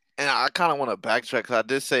 and I kind of want to backtrack because I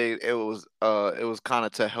did say it was kind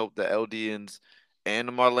of to help the Eldians and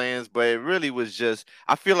the Marleyans, but it really was just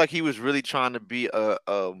I feel like he was really trying to be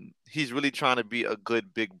he's really trying to be a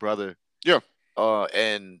good big brother. Yeah,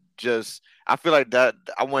 And just I feel like that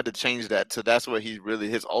I wanted to change that to that's what he really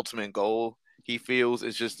his ultimate goal he feels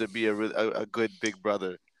is just to be a good big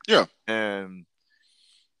brother. yeah. And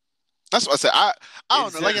That's what I said. I don't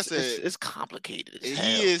it's know. Like I just said, it's complicated as he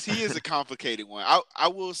hell. is a complicated one. I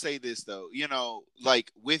will say this though,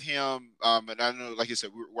 like with him, and I know, like you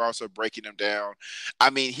said, we're also breaking him down. I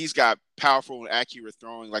mean, he's got powerful and accurate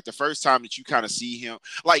throwing. Like the first time that you kind of see him,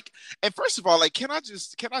 like, and first of all, like, can I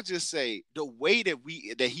just say the way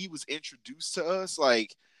that he was introduced to us,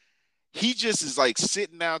 like. He just is like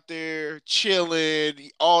sitting out there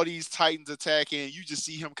chilling. All these Titans attacking. You just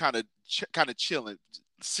see him kind of chilling,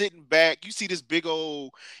 sitting back. You see this big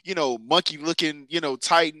old, monkey looking,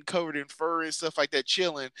 Titan covered in fur and stuff like that,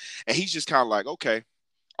 chilling, and he's just kind of like, okay,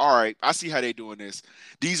 all right, I see how they doing this.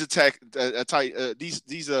 These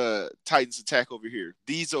Titans attack over here.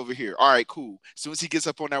 These over here. All right, cool. As soon as he gets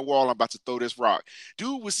up on that wall, I'm about to throw this rock.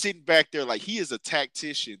 Dude was sitting back there like he is a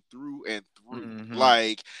tactician through and through. Hmm.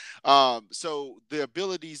 Like, so the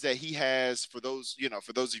abilities that he has for those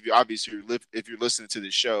of you obviously if you're listening to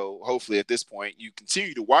the show, hopefully at this point you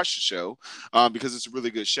continue to watch the show, because it's a really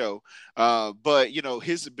good show. But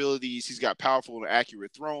his abilities, he's got powerful and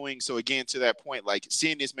accurate throwing. So again, to that point, like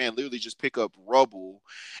seeing this man literally just pick up rubble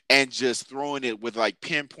and just throwing it with like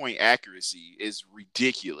pinpoint accuracy is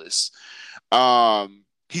ridiculous.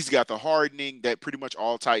 He's got the hardening that pretty much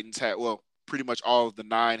all Titans have. Well, pretty much all of the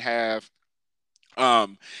nine have.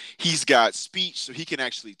 Um, he's got speech, so he can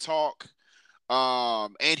actually talk.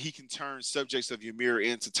 And he can turn subjects of Ymir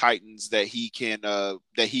into Titans that he can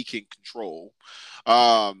control.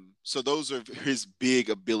 So those are his big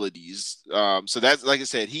abilities. So that's, like I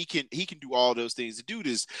said, he can do all those things. The dude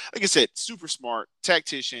is, like I said, super smart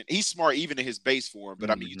tactician. He's smart even in his base form.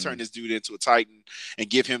 But I mean, you turn Hmm. this dude into a Titan and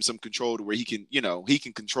give him some control to where he can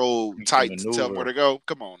control He can Titans and tell them where maneuver. to go.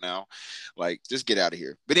 Come on now, like, just get out of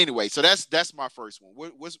here. But anyway, so that's my first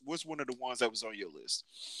one. What's one of the ones that was on your list?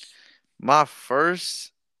 My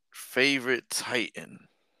first favorite Titan.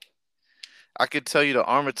 I could tell you the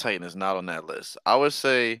Armor Titan is not on that list. I would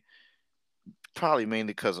say probably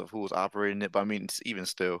mainly because of who was operating it, but I mean, even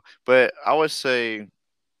still. But I would say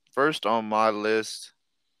first on my list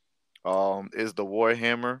is the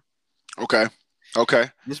Warhammer. Okay. Okay.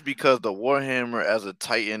 Just because the Warhammer as a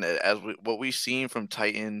Titan, what we've seen from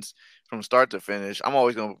Titans from start to finish, I'm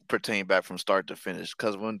always gonna pertain back from start to finish.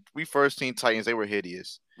 Because when we first seen Titans, they were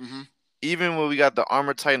hideous. Hmm. Even when we got the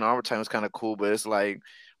Armor Titan was kind of cool, but it's like,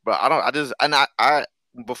 but I don't, I just, and I,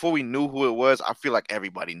 before we knew who it was, I feel like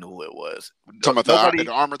everybody knew who it was. Talking about the Nobody,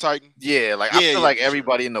 armor titan. yeah, like I Yeah, feel yeah, like for sure.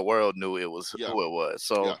 everybody in the world knew it was Yeah, who it was.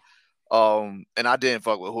 So, yeah, and I didn't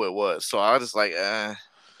fuck with who it was. So I was just like,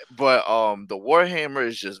 but the Warhammer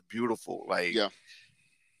is just beautiful. Like yeah.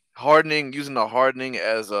 hardening, using the hardening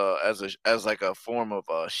as like a form of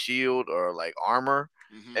a shield or like armor,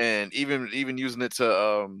 Hmm. and even using it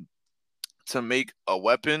to make a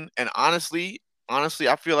weapon. And honestly,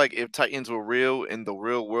 I feel like if Titans were real in the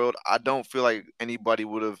real world, I don't feel like anybody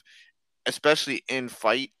would have, especially in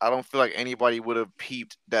fight, I don't feel like anybody would have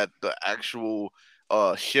peeped that the actual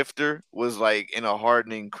shifter was like in a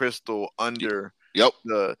hardening crystal under Yep.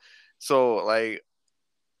 the. So like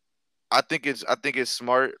I think it's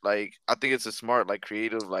smart. Like I think it's a smart like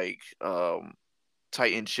creative like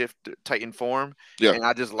Titan shift Titan form, Yeah. and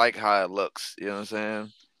I just like how it looks. You know what I'm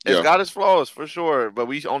saying? It's Yeah. got its flaws for sure, but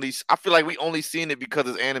I feel like we only seen it because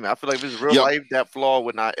it's anime. I feel like if it's real Yep. life, that flaw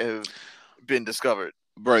would not have been discovered.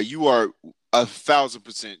 Bro, you are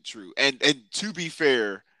 1,000% true. And to be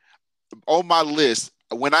fair, on my list,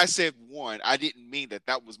 when I said one, I didn't mean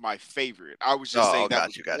that was my favorite. I was just Oh, saying that got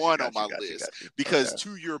was you, got you, one on got you, my got you, list got you. because Okay.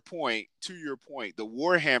 to your point, the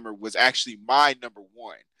Warhammer was actually my number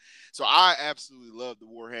one. So I absolutely love the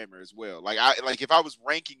Warhammer as well. Like if I was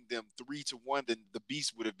ranking them 3-1, then the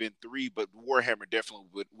Beast would have been three, but Warhammer definitely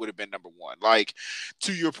would have been number one. Like,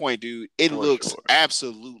 to your point, dude, it For looks sure.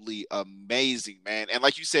 absolutely amazing, man. And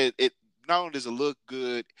like you said, it not only does it look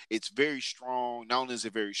good, it's very strong. Not only is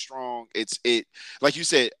it very strong, it like you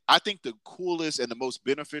said. I think the coolest and the most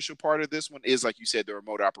beneficial part of this one is, like you said, the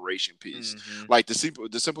remote operation piece. Hmm. Like the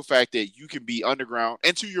simple fact that you can be underground.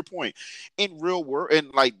 And to your point, in real world,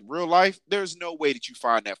 in like real life, there's no way that you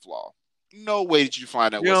find that flaw. No way did you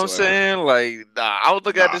find that You know what I'm whatsoever. saying? Like, nah, I would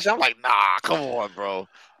look at Nah, this. I'm like, nah, come on, bro,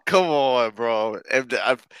 come on, bro.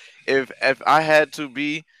 If I had to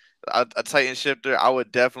be a Titan shifter, I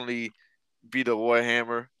would definitely be the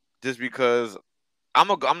Warhammer, just because I'm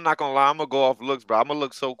not gonna lie, I'm gonna go off looks, bro. I'm gonna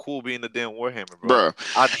look so cool being the damn Warhammer, bro.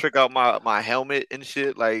 bruh. I'd trick out my helmet and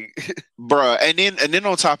shit, like. Bruh, and then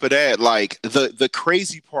on top of that, like the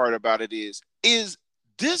crazy part about it is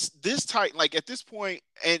this Titan, like at this point,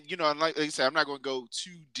 and and like I said, I'm not going to go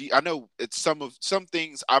too deep. I know it's some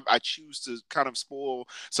things I choose to kind of spoil.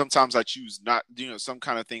 Sometimes I choose not. Some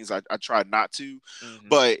kind of things I try not to. Mhm.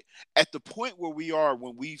 But at the point where we are,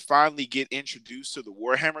 when we finally get introduced to the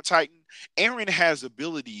Warhammer Titan, Aaron has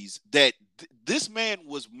abilities that this man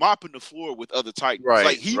was mopping the floor with other Titans. Like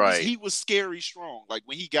Right, he was right. he was scary strong. Like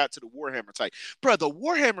when he got to the Warhammer Titan, bro, the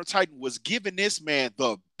Warhammer Titan was giving this man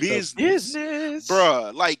the The business, business.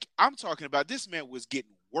 bruh. Like I'm talking about, this man was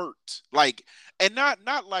getting worked, like, and not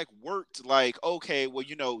like worked like, okay, well,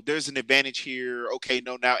 there's an advantage here. Okay,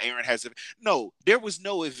 no, now Aaron has a no. There was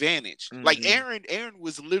no advantage. Like Mhm. Aaron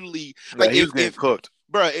was literally Yeah, like, he was getting if cooked.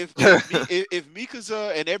 bruh, if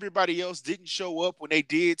Mikaza and everybody else didn't show up when they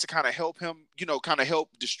did to kind of help him, kind of help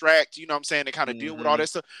distract, you know what I'm saying, to kind of deal with all Mhm. that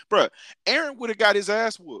stuff, bruh, Aaron would have got his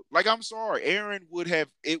ass whooped. Like, I'm sorry, Aaron would have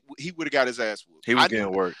it. He would have got his ass whooped. He was I knew.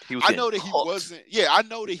 getting worked. He was I getting know that he cooked. wasn't. Yeah, I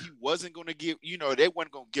know that he wasn't going to give. They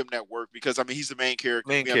wasn't going to give him that work because I mean he's the main character.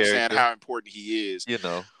 Main We understand character, how important he is. you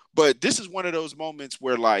know. But this is one of those moments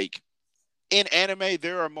where, like, in anime,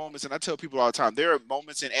 there are moments, and I tell people all the time, there are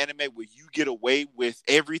moments in anime where you get away with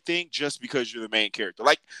everything just because you're the main character.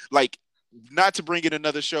 Like, not to bring in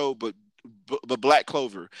another show, but Black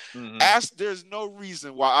Clover. Mhm. There's no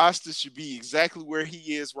reason why Asta should be exactly where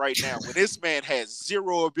he is right now, when this man has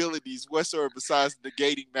zero abilities whatsoever besides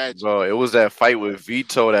negating magic. Bro, it was that fight with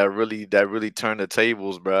Vito that really turned the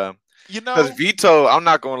tables, bro. You Because know, Vito, I'm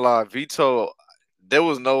not gonna lie, Vito, there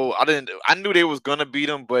was no, I knew they was gonna beat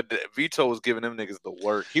him, but Vito was giving them niggas the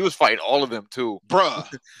work. He was fighting all of them too. bruh,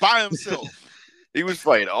 by himself. He was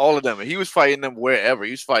fighting all of them, and he was fighting them wherever.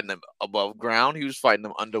 He was fighting them above ground. He was fighting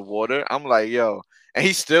them underwater. I'm like, yo, and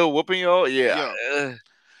he's still whooping y'all. Yeah. Yeah,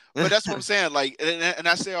 but that's what I'm saying. Like, and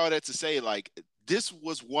I say all that to say, like, this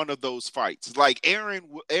was one of those fights. Like, Aaron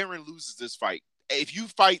loses this fight.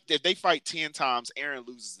 If they fight 10 times, Aaron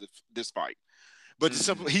loses this fight. But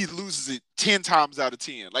Mhm. he loses it 10 times out of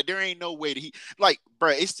 10. Like, there ain't no way that he, like,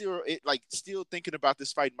 bro. Still thinking about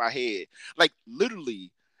this fight in my head. Like,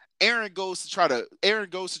 literally, Aaron goes to try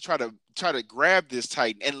to grab this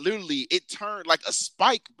Titan, and literally it turned like a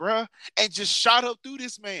spike, bruh, and just shot up through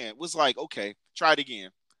this man. Was like, okay, try it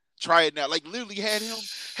again, try it now. Like, literally had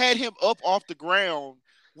him up off the ground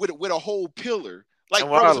with a whole pillar. And Like,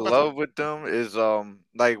 what bro I was about to. love with them is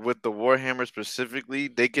like with the Warhammer specifically,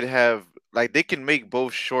 they could have like they can make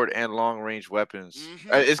both short and long range weapons.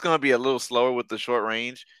 Mm-hmm. It's gonna be a little slower with the short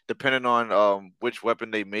range, depending on which weapon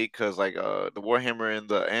they make, because like the Warhammer in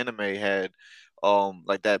the anime had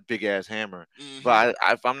like that big ass hammer. Mm-hmm. But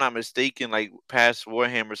if I'm not mistaken, like past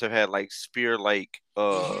Warhammers have had like spear like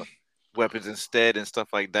Mm-hmm. weapons instead and stuff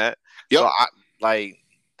like that. So Yep. I like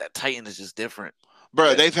that Titan is just different.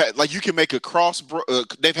 Bro, Yeah. they've had, like, you can make a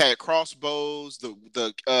they've had crossbows,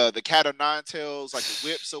 the cat o' nine tails, like the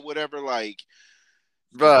whips or whatever. Like,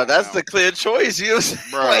 come Bro, on that's now, the clear choice. You know what I'm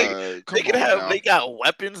saying? Like bro, they come can on have, now, they got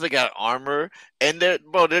weapons, they got armor, and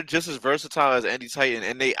they're just as versatile as Andy Titan.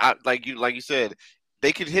 And like you said,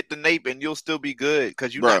 they could hit the nape and you'll still be good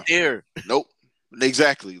because you're not bro. there. Nope.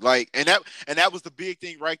 Exactly. Like, and that was the big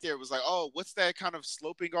thing right there. It was like, oh, what's that kind of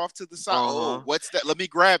sloping off to the side? Uh Oh, huh. what's that? Let me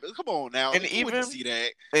grab it. Come on now, And you wouldn't even see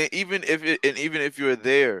that, even if you're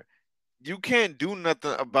there, you can't do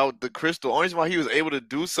nothing about the crystal. Only reason why he was able to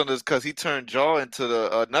do something is because he turned Jaw into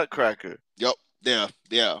the Nutcracker. Yep. Yeah.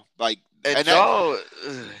 Yeah. Like, And and that. Jaw,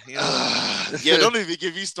 you know. Yeah, don't even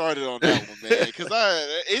get me started on that one, man. Because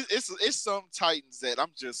it's some Titans that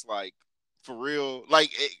I'm just like, for real, like,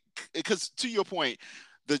 because to your point,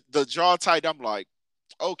 the jaw Titan, I'm like,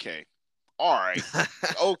 okay, all right,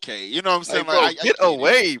 okay, you know what I'm saying? Like, Like, bro, I get get it,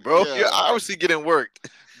 away, bro. You're yeah, obviously getting worked.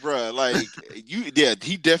 bruh. Like, yeah,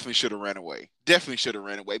 he definitely should have ran away. Definitely should have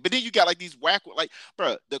ran away. But then you got like these whack, like,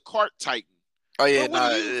 bruh, the cart Titan. Oh Bro, yeah, what do nah,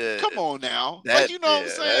 you? Come on now, like, that you know what I'm yeah,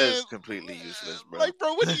 that saying? is completely useless, bro. Like,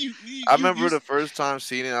 bro, what do you I you remember the first time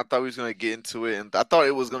seeing it, I thought we was gonna get into it, and I thought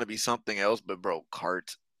it was gonna be something else, but bro,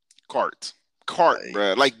 cart, cart cart, like,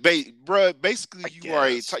 bruh. Like, bruh, basically I you are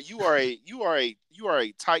guess. you are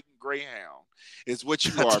a Titan Greyhound is what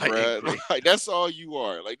you are, Titan bruh. Grey. Like, that's all you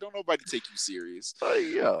are. Like, don't nobody take you serious.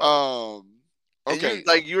 Yo, um And Okay.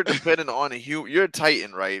 you're dependent on a you're a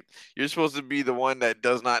Titan, right? You're supposed to be the one that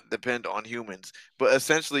does not depend on humans. But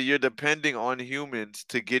essentially you're depending on humans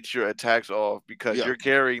to get your attacks off because Yeah. you're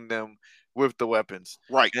carrying them with the weapons.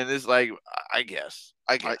 Right. And it's like I guess.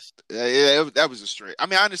 I I, guess. yeah, that was a straight. I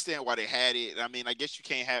mean, I understand why they had it. I mean, I guess you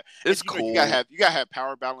can't have, It's and cool. you gotta have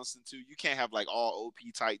power balancing too. You can't have like all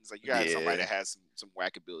OP Titans. Like you gotta have somebody Yeah. that has some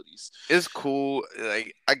whack abilities. It's cool.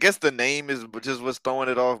 Like I guess the name is just what's throwing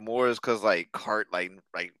it off more is because like cart like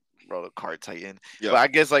bro, the cart Titan. Yeah, But I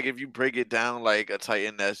guess like if you break it down like a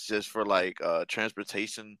Titan that's just for like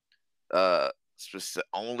transportation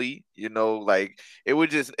only, like it would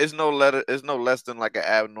just it's no less than like an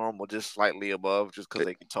abnormal, just slightly above, just because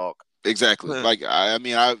they can talk. exactly. Like I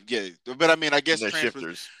mean, yeah, but I mean, I guess They're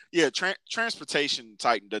shifters. yeah, transportation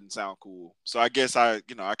Titan doesn't sound cool. So I guess I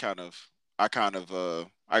kind of I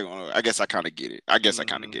don't know. I guess I kind of get it. I guess I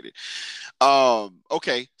kind of Hmm. get it.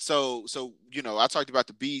 Okay. So I talked about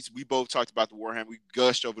the beats. We both talked about the Warhammer. We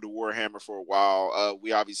gushed over the Warhammer for a while.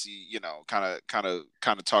 We obviously, kind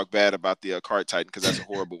of talk bad about the Card Titan because that's a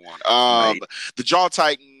horrible one. Right. The Jaw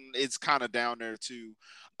Titan is kind of down there too.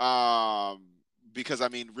 Because I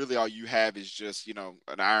mean, really, all you have is just an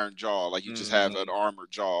iron jaw. Like you just have an Hmm.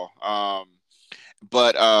 armored jaw.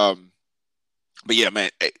 But um, but yeah, man.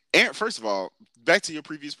 Aaron, first of all, back to your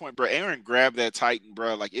previous point, bro. Aaron grabbed that Titan,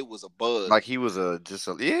 bro, like it was a bug, Like he was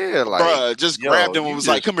yeah, like bro. Just grabbed yo, him and you was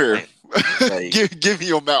like, just "Come here, went like give me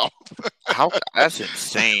your mouth." that's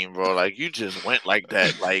insane, bro. Like you just went like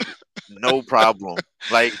that, like no problem.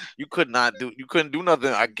 Like you couldn't do nothing.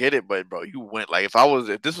 I get it, but bro, you went like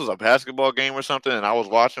if this was a basketball game or something and I was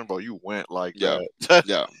watching, bro, you went like Yeah,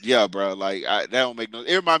 that. yeah, bro. Like that don't make no.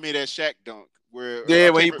 It remind me of that Shaq dunk where Yeah,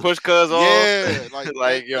 I when can't he remember. pushed Cuz off, Yeah, like that.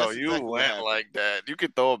 like yo, That's you exactly what went happened. like that. You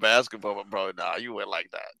could throw a basketball, but bro, nah, you went like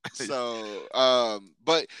that. So,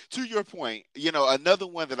 but to your point, another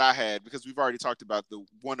one that I had because we've already talked about the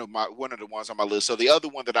one of the ones on my list. So the other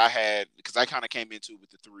one that I had because I kind of came into it with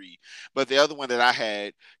the three, but the other one that I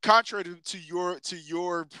had, contrary to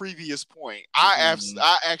your previous point, Mm,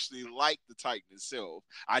 I actually like the Titan itself.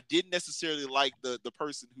 I didn't necessarily like the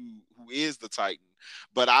person who is the Titan,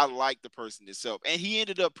 but I like the person itself, and he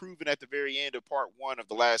ended up proving at the very end of part one of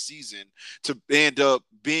the last season to end up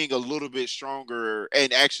being a little bit stronger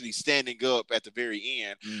and actually standing up at the very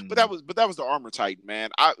end. mm. But that was the Armor Titan, man.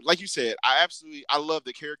 I like you said, I love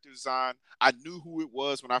the character design. I knew who it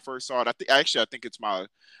was when I first saw it. I think it's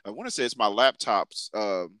I want to say it's my laptop's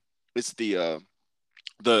it's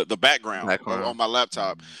the background on Background. my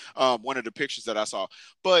laptop, Mm. one of the pictures that I saw.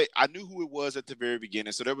 But I knew who it was at the very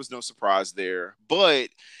beginning, so there was no surprise there. But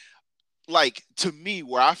like to me,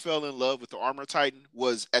 where I fell in love with the Armor Titan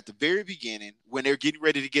was at the very beginning when they're getting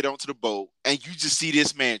ready to get onto the boat, and you just see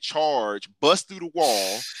this man charge, bust through the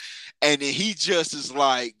wall, and then he just is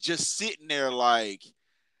like just sitting there like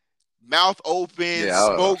mouth open,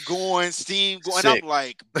 Yeah, smoke going, steam going. And I'm sick.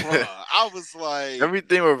 like, bruh, I was like,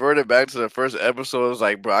 Everything reverted back to the first episode. It was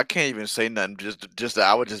like, bro, I can't even say nothing. Just that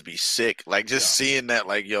I would just be sick. Like just yeah, seeing that,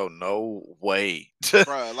 like, yo, no way,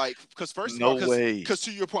 bruh, like, because first of all, no way. because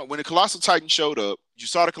to your point, when the Colossal Titan showed up, you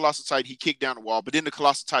saw the Colossal Titan, he kicked down the wall, but then the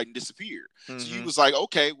Colossal Titan disappeared. So you Hmm. was like,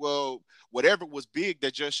 okay, well, whatever was big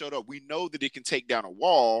that just showed up, we know that it can take down a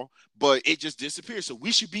wall, but it just disappeared. So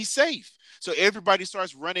we should be safe. So everybody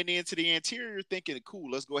starts running into the interior thinking, cool,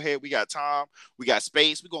 let's go ahead. We got time, we got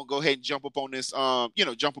space. We're gonna go ahead and jump up on this,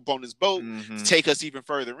 jump up on this boat to Hmm. take us even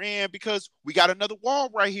further in because we got another wall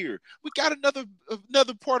right here. We got another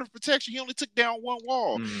part of protection. He only took down one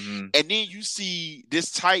wall. Hmm. And then you see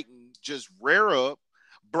this Titan just rear up,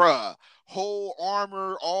 bruh, whole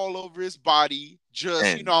armor all over his body,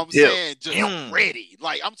 just, you And know what I'm dip. saying, just Boom. ready.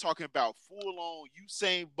 Like, I'm talking about full on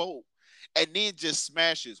Usain Bolt, and then just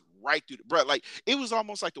smashes right through the, bruh. Like, it was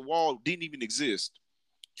almost like the wall didn't even exist.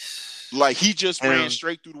 Like, he just ran And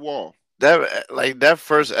straight through the wall. that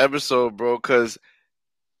first episode, bro, because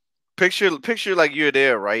picture like you're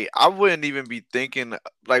there, right? I wouldn't even be thinking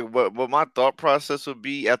like what my thought process would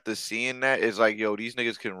be after seeing that is like, yo, these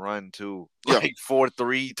niggas can run too, Yeah. like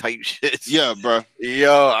 4-3 type shits. Yeah, bruh.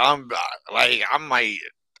 Yo, I'm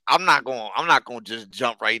not gonna just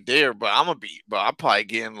jump right there, but I'm gonna be, bro. I'm probably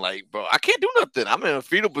getting like, bro, I can't do nothing. I'm in a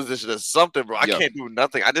fetal position or something, bro. I Yeah. can't do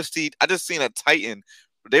nothing. I just seen a Titan.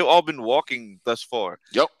 They've all been walking thus far.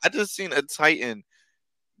 Yep. I just seen a Titan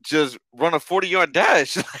just run a 40-yard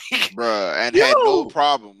dash. Like, bruh, and had no yo.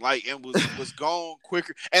 problem. Like, and was gone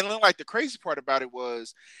quicker. And then, like, the crazy part about it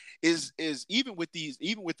was, is even with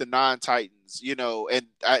even with the non-Titans, and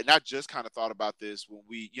I just kind of thought about this when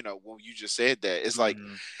when you just said that. It's like,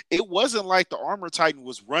 Mhm. it wasn't like the Armor Titan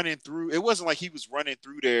was running through. It wasn't like he was running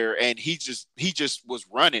through there and he just was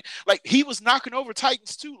running. Like, he was knocking over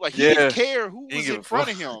Titans too. Like, he didn't Yeah, care who he didn't was give in a front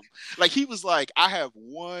fuck. of him. Like, he was like, I have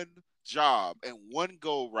one job and one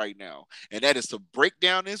goal right now, and that is to break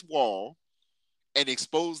down this wall and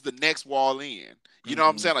expose the next wall in. You know what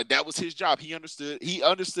I'm Mhm. saying? Like, that was his job. He understood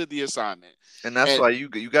the assignment. And that's And why you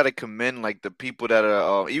got to commend like the people that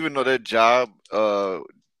are even though their job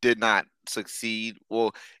did not succeed.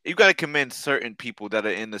 Well, you got to commend certain people that are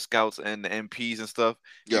in the scouts and the MPs and stuff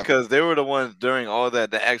yeah, because they were the ones during all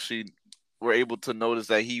that that actually were able to notice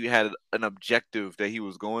that he had an objective that he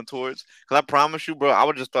was going towards. Because I promise you, bro, I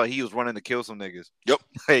would just thought he was running to kill some niggas. yep,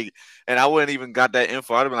 Like, and I wouldn't even got that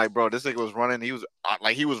info. I'd have been like, bro, this nigga was running. He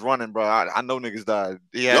was running, bro. I know niggas died.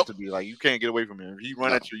 He had yep, to be like, you can't get away from him. If he run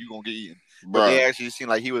no, at you, you gonna get eaten. But they bruh. actually seemed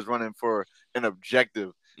like he was running for an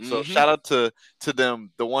objective. So Mm-hmm. shout out to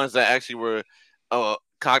them, the ones that actually were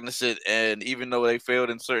cognizant, and even though they failed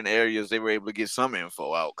in certain areas, they were able to get some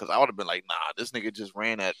info out. Because I would have been like, nah, this nigga just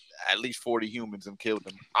ran at least 40 humans and killed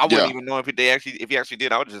them. I wouldn't Yeah, even know if he actually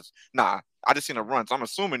did. I would just nah. I just seen a run, so I'm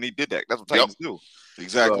assuming he did that. That's what yep, Titans do.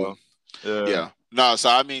 exactly. So yeah. Yeah. No, so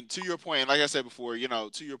I mean, to your point, like I said before,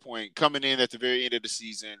 to your point, coming in at the very end of the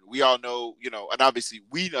season, we all know, and obviously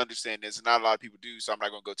we understand this, and not a lot of people do, so I'm not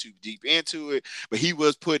going to go too deep into it. But he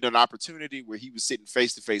was put in an opportunity where he was sitting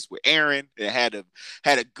face to face with Aaron and had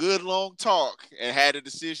a good long talk and had a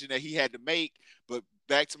decision that he had to make. But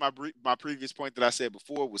back to my previous point that I said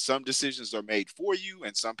before, was some decisions are made for you,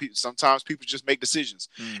 and sometimes people just make decisions.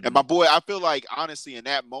 And Mm-hmm. my boy, I feel like honestly in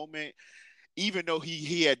that moment, even though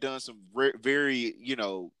he had done some very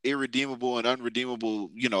irredeemable and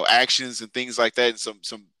unredeemable actions and things like that, and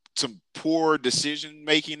some poor decision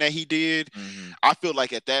making that he did, Mm-hmm. I feel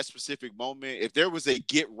like at that specific moment, if there was a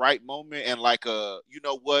get right moment and like a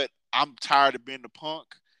what, I'm tired of being the punk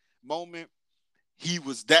moment,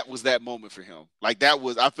 that was that moment for him. Like, that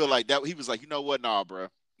was, I feel like that he was like, you know what, nah, bro,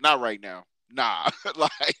 not right now, nah.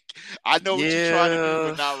 Like, I know what you're trying to do,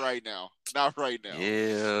 but Yeah. not right now, not right now.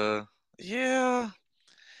 Yeah. Yeah.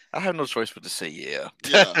 I have no choice but to say yeah.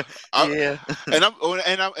 Yeah, I, Yeah.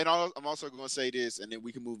 I'm also going to say this, and then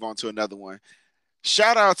we can move on to another one.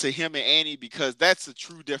 Shout out to him and Annie, because that's the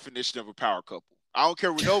true definition of a power couple. I don't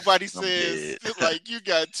care what nobody I'm says. dead. Like, you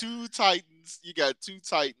got two Titans,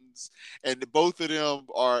 and both of them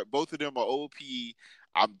are OP.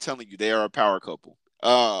 I'm telling you, they are a power couple.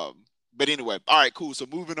 But anyway, all right, cool. So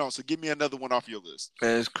moving on. So give me another one off your list.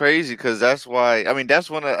 And it's crazy because that's why I mean that's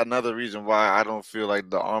another reason why I don't feel like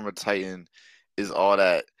the Armor Titan is all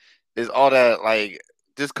that like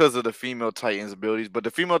just because of the female Titan's abilities. But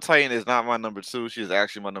the female Titan is not my number two. She is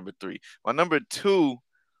actually my number three. My number two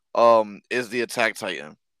is the Attack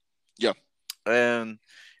Titan. Yeah, And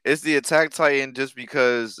it's the Attack Titan just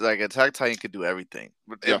because like Attack Titan could do everything,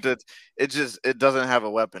 but yeah, it doesn't have a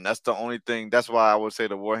weapon. That's the only thing. That's why I would say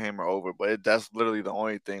the Warhammer over, but that's literally the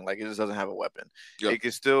only thing. Like, it just doesn't have a weapon. yeah. It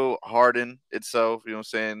can still harden itself. You know what I'm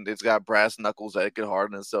saying? It's got brass knuckles that it can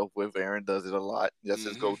harden itself with. Aaron does it a lot. That's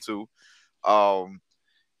his Mm-hmm. go-to. Um,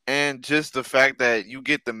 and just the fact that you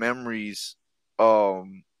get the memories,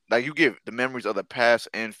 like you get the memories of the past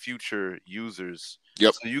and future users,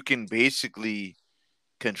 Yep. so you can basically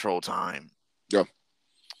control time Yep.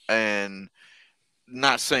 and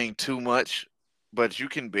not saying too much, but you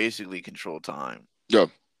can basically control time. Yep.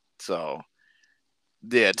 So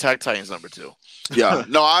yeah, Attack Titan's number two. Yeah.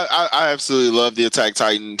 No, I absolutely love the Attack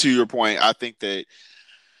Titan. To your point, I think that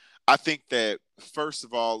first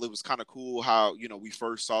of all, it was kind of cool how we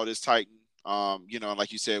first saw this Titan.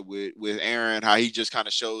 Like you said with Aaron, how he just kind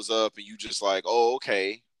of shows up and you just like, oh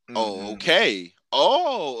okay, oh Hmm. okay,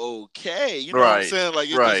 oh okay. You know what I'm Right, saying? Like,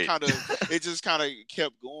 it just right. kind of it just kind of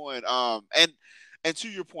kept going. And to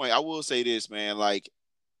your point, I will say this, man. Like,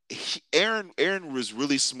 Aaron was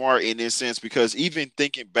really smart in this sense, because even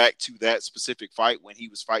thinking back to that specific fight when he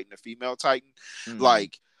was fighting the female Titan, Hmm.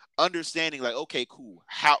 like, understanding like, okay, cool,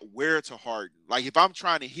 how where to harden. Like, if I'm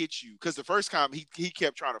trying to hit you, because the first time he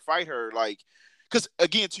kept trying to fight her, like, because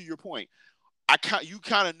again, to your point, you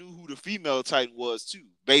kind of knew who the female Titan was too,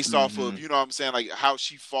 based off of Hmm. what I'm saying, like how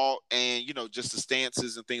she fought, and just the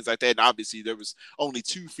stances and things like that. And obviously, there was only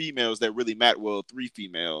two females that really mattered. Well, three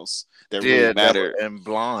females that really Yeah, that mattered. and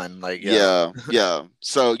blonde, like yeah. Yeah, yeah.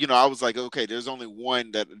 So I was like, okay, there's only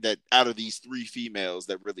one that out of these three females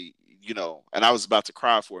that really, and I was about to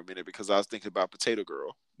cry for a minute because I was thinking about Potato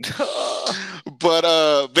Girl. But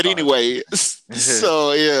Uh, anyway,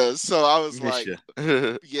 so yeah, so I was like,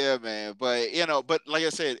 Misha. yeah, man. But but like I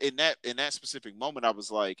said, in that specific moment, I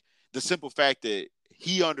was like, the simple fact that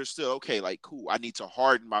he understood, okay, like cool, I need to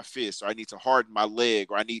harden my fist, or I need to harden my leg,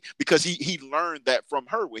 or I need, because he learned that from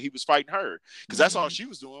her when he was fighting her, because that's all Mhm. she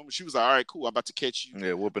was doing. She was like, all right, cool, I'm about to catch you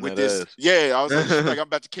Yeah, whooping with that this. ass. Yeah, I was like, she's like, I'm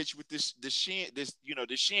about to catch you with this shin, this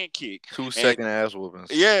this shin kick, Two and second ass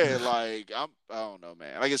whoopings. yeah, like I don't know,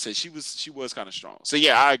 man. Like I said, she was kind of strong. So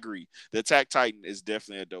yeah, I agree. The Attack Titan is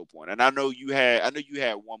definitely a dope one, and I know you had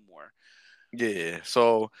one more. Yeah.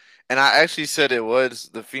 So, and I actually said it was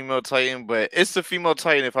the female Titan, but it's the female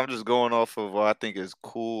Titan if I'm just going off of what I think is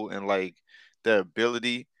cool and like their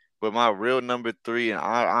ability. But my real number three, and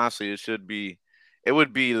honestly, it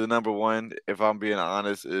would be the number one if I'm being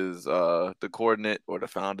honest, is the Coordinate or the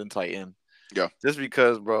Founding Titan. Yeah, Just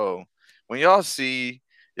because, bro, when y'all gonna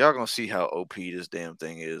see how OP this damn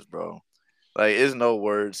thing is, bro. Like, there's no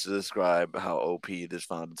words to describe how OP this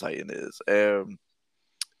Founding Titan is.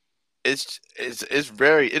 It's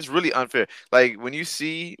really unfair. Like when you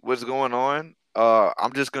see what's going on,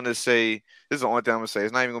 I'm just gonna say this is the only thing I'm gonna say.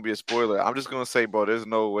 It's not even gonna be a spoiler. I'm just gonna say, bro, there's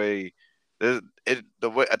no way. The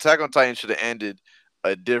way Attack on Titan should have ended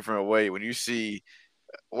a different way. When you see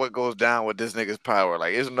what goes down with this nigga's power,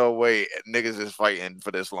 like there's no way niggas is fighting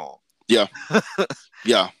for this long. yeah,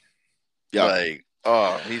 yeah, yeah. Like,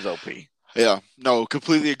 oh, he's OP. Yeah, no,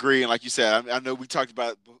 completely agree. And like you said, I know we talked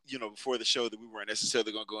about, before the show, that we weren't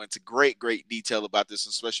necessarily going to go into great detail about this,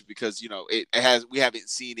 especially because it has, we haven't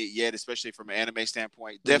seen it yet, especially from an anime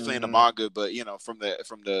standpoint. Definitely in the Hmm. manga, but from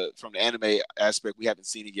the anime aspect, we haven't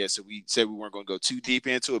seen it yet. So we said we weren't going to go too deep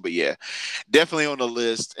into it. But yeah, definitely on the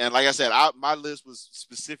list. And like I said, my list was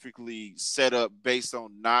specifically set up based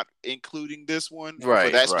on not including this one for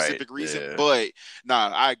Right, that right, specific reason. yeah. But nah,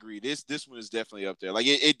 I agree. This one is definitely up there. Like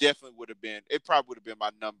it definitely would have been. It probably would have been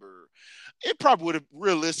my number. It probably would have,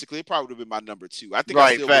 realistically. It probably would have been my number two. I think I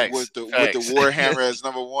Right, still would facts, with the facts. Warhammer as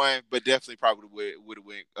number one, but definitely probably would have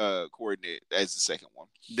went Coordinate as the second one.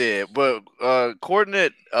 Yeah, but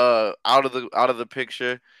Coordinate out of the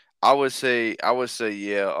picture, I would say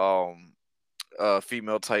yeah,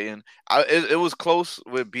 female Titan. It was close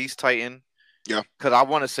with Beast Titan Yeah. because I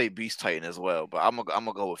want to say Beast Titan as well, but I'm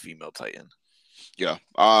gonna go with female Titan. Yeah.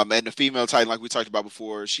 And the female Titan, like we talked about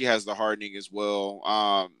before, she has the hardening as well.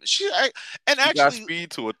 And She got actually,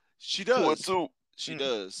 speed to it she to it does. too. She Mm.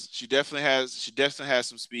 does. She definitely has. She definitely has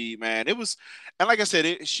some speed, man. It was, and like I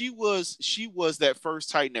said, she was that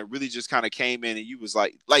first Titan that really just kind of came in, and you was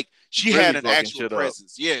like she had Really an fucking actual shit up.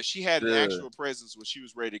 presence. Yeah, she had an Yeah. actual presence when she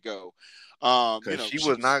was ready to go. Cause she She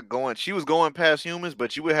was was, not going. She was going past humans,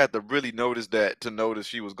 but you would have to really notice that to notice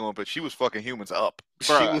she was going. But she was fucking humans up.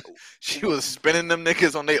 She bruh, was she was spinning them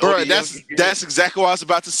niggas on their bruh. ODM gear. That's exactly what I was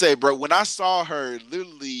about to say, bro. When I saw her,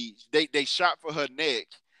 literally, they shot for her neck.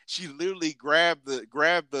 She literally grabbed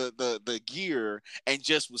the gear and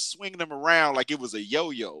just was swinging them around like it was a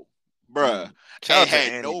yo-yo, bruh, Mm. Shout and out to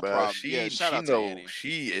had Annie, no bro. problem. Yeah, She shout she out to know Annie.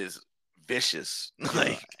 she is vicious. Yeah,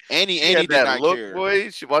 Like she Annie had did that not look, care.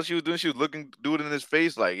 boy. While she was doing, she was looking, do it in his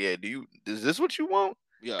face. Like, yeah, is this what you want?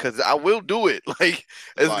 Yeah, Cause I will do it. Like,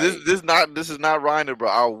 like this is not Reiner, bro.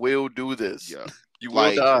 I will do this. yeah, You will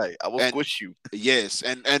like die. I will and squish you. yes,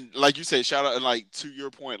 and like you said, shout out, and like to your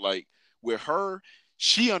point, like with her,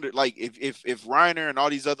 she under like if Reiner and all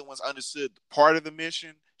these other ones understood part of the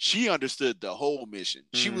mission, she understood the whole mission.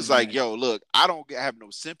 She was like, Hmm. "Yo, look, I don't have no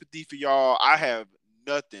sympathy for y'all. I have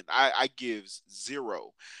nothing. I gives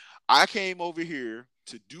zero. I came over here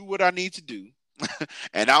to do what I need to do."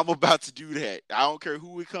 And I'm about to do that. I don't care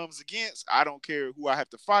who it comes against. I don't care who I have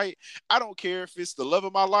to fight. I don't care if it's the love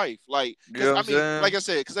of my life. Like, You know because what I I'm mean, like saying? I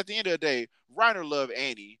said, because at the end of the day, Reiner loved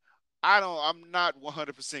Annie. I don't. I'm not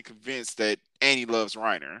 100% convinced that Annie loves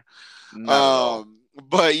Reiner. Not at all.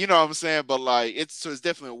 But you know what I'm saying. But like, it's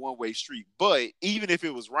definitely a one way street. But even if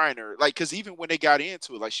it was Reiner, like, because even when they got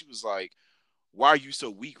into it, like, she was like, why are you so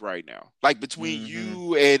weak right now? Like between Hmm.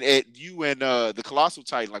 you and the Colossal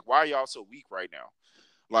Titan, like why are y'all so weak right now?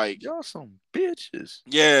 Like, Y'all some bitches.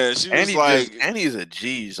 yeah, she was like, Annie is a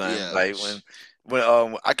G, son. yeah, Like when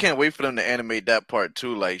I can't wait for them to animate that part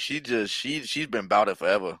too. Like she's been about it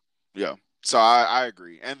forever. yeah. So I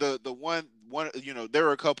agree. And the one there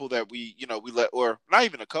were a couple that we let, or not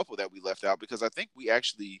even a couple that we left out, because I think we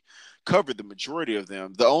actually covered the majority of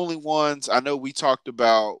them. The only ones I know we talked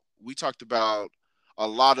about a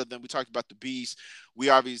lot of them. We talked about the Beast. We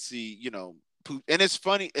obviously, and it's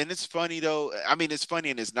funny though. I mean, it's funny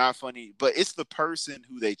and it's not funny, but it's the person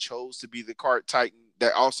who they chose to be the cart Titan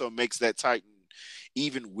that also makes that Titan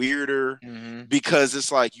even weirder Mm-hmm. because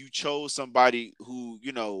it's like you chose somebody who,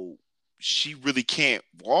 she really can't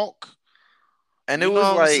walk. And it You know was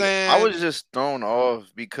what I'm like I saying? was just thrown off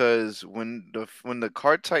because when the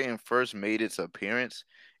Card Titan first made its appearance,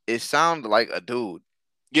 it sounded like a dude.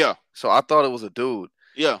 Yeah, So I thought it was a dude.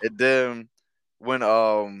 yeah, And then when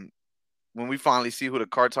um when we finally see who the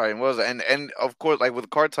Card Titan was, and of course like with the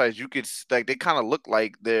Card Titans, you could like they kind of look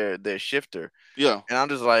like their shifter. yeah, And I'm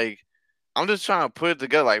just like I'm just trying to put it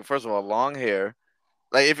together. Like first of all, long hair.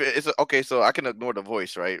 Like if it's okay, so I can ignore the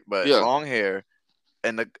voice, right? But yeah. long hair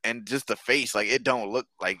and just the face, like it don't look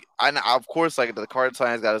like of course like the Card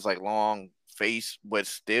Titan's got his like long face, but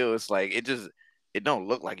still it's like it don't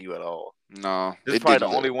look like you at all. No, This is it probably the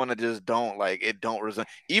didn't only look. one that just don't like it don't resent.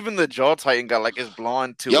 Even the Jaw Titan got like it's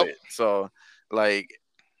blonde to Yep. it, so like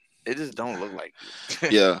it just don't look like you.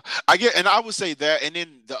 Yeah, I get, and I would say that, and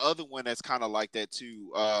then the other one that's kind of like that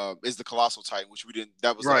too is the Colossal Titan, which we didn't.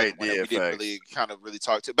 That was the other Right? one that Yeah. we didn't Facts. really kind of really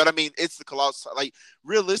talk to. But I mean, it's the Colossal. Like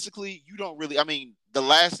realistically, you don't really. I mean, the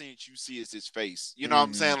last thing that you see is his face. You know what I'm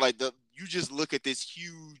Mm-hmm. saying? Like you just look at this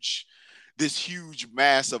huge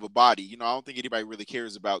mass of a body. I don't think anybody really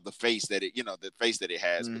cares about the face that the face that it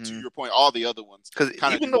has. But to Mm-hmm. your point, all the other ones Because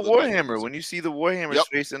kind of even do the look like Warhammer, dudes. when you see the Warhammer's Yep.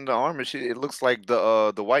 face in the armor, shit, it looks like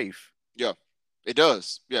the wife. Yeah. It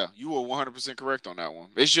does. Yeah, you were 100% correct on that one.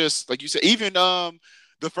 It's just like you said. Even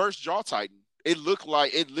the first Jaw Titan, it It literally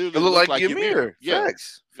looked looked like like Ymir. Ymir. Yeah,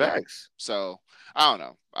 Facts. yeah. Facts. So I don't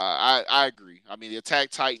know. I agree. I mean, the Attack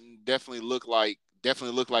Titan definitely looked like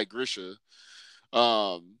Grisha.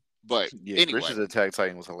 But Yeah, anyway, Grisha's Attack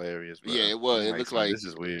Titan was hilarious, bro. yeah, it was. I'm It like, looked son, like this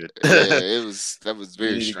is weird. yeah, that was You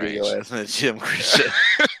very need to get your strange. ass in the gym, Grisha.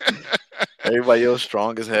 Everybody else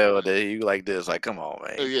strong as hell. You like this? Like, come on,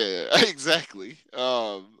 man. Yeah, exactly.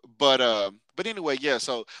 But anyway, yeah.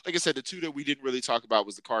 So, like I said, the two that we didn't really talk about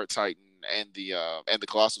was the Card Titan and the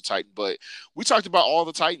Colossal Titan. But we talked about all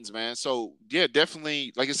the Titans, man. So yeah,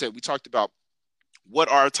 definitely. Like I said, we talked about what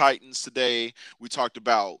are Titans today. We talked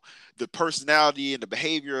about the personality and the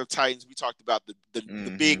behavior of Titans. We talked about the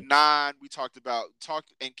Hmm. big nine. We talked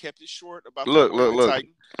and kept it short about the Look, look, Warhammer look.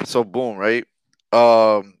 Titan. So, boom, right?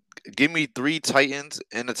 Um, Give me 3 Titans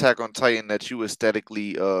in Attack on Titan that you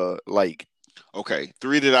aesthetically like. Okay,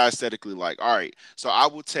 three that I aesthetically like. All right, so I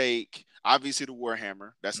will take obviously the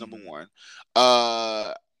Warhammer. That's number Hmm. one.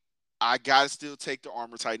 I gotta still take the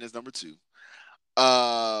Armor Titan as number two.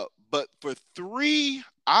 But for three,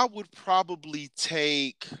 I would probably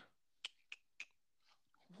take.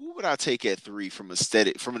 Who would I take at three from an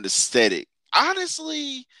aesthetic?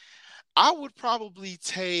 Honestly, I would probably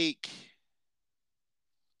take.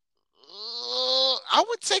 I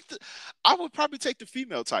would take the. I would probably take the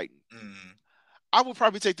female Titan. Mm. I would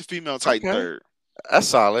probably take the female Titan Okay, third. that's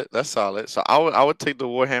solid. That's solid. So I would take the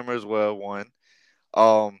Warhammer as well. One.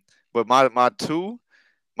 Um, but my two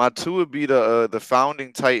would be the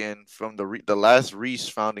founding Titan from the last Reese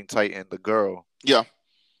founding Titan, the girl. Yeah.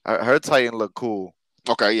 Her Titan looked cool,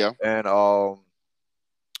 Okay. Yeah. and I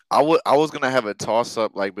was gonna have a toss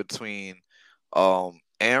up like between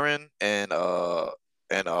Aaron and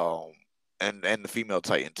and the female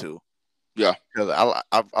Titan too. Yeah. Because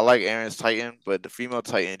I like Aaron's Titan, but the female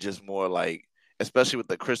Titan just more like, especially with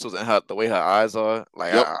the crystals and the way her eyes are,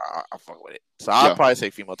 like Yep. I fuck with it. So I'll Yeah. probably say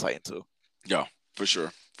female Titan too. Yeah. For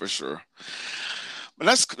sure. For sure. But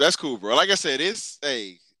that's cool, bro. Like I said, it's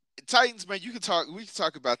Titans, man. We can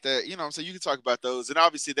talk about that. You know what I'm saying? You can talk about those. And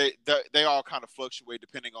obviously they all kind of fluctuate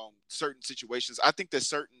depending on certain situations. I think that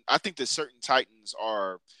certain Titans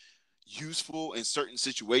are useful in certain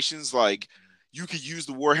situations. Like you could use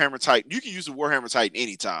the Warhammer Titan. You can use the Warhammer Titan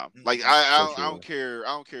anytime. Like Mhm. For I don't sure. care.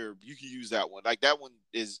 I don't care. You can use that one. Like that one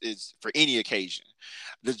is for any occasion.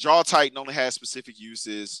 The Jaw Titan only has specific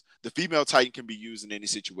uses. The female Titan can be used in any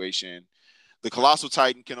situation. The Colossal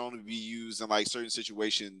Titan can only be used in like certain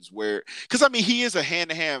situations where, because I mean, he is a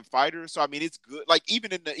hand-to-hand fighter, so I mean, it's good. Like For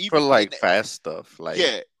even in like fast stuff, like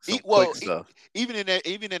yeah, some quick stuff. even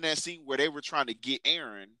in that scene where they were trying to get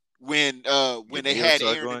Aaron when Your they nails had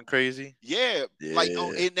start Aaron going crazy. yeah, like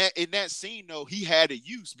Yeah. in that scene though, he had a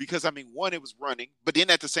use because I mean, one, it was running, but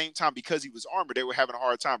then at the same time, because he was armored, they were having a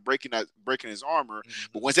hard time breaking his armor.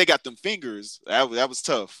 But Mhm. once they got them fingers, that was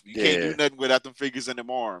tough. You can't do Yeah. nothing without them fingers and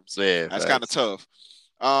them arms. Yeah. That's kind of Facts. tough.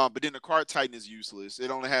 But then the Card Titan is useless.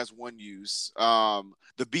 It only has one use.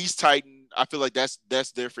 The Beast Titan, I feel like that's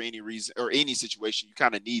there for any reason or any situation. You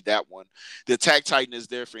kind of need that one. The Attack Titan is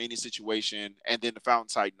there for any situation, and then the Fountain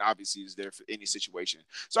Titan obviously is there for any situation.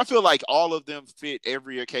 So I feel like all of them fit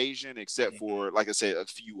every occasion except Mhm. for, like I said, a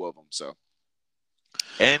few of them. So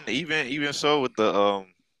And even so with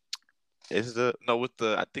Is the no with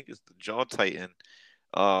the I think it's the Jaw Titan.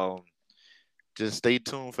 Um, just stay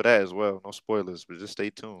tuned for that as well. No spoilers, but just stay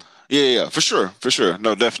tuned. Yeah, for sure, for sure.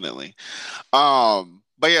 No, definitely.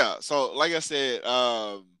 But yeah, so like I said,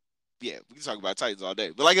 yeah, we can talk about Titans all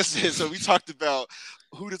day. But like I said, so we talked about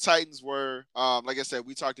who the Titans were. Like I said,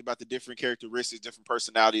 we talked about the different characteristics, different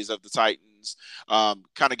personalities of the Titans.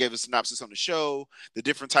 Kind of gave a synopsis on the show, the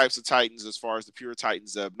different types of Titans as far as the pure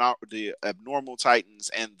Titans, the abnormal Titans,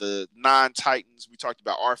 and the non-Titans. We talked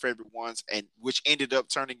about our favorite ones, and which ended up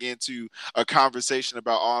turning into a conversation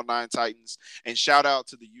about all nine Titans. And shout out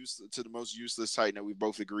to the most useless Titan that we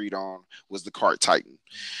both agreed on was the Cart Titan.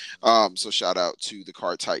 So shout out to the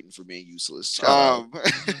Cart Titan for being useless. Shout out.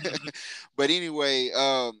 But anyway,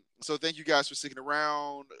 so thank you guys for sticking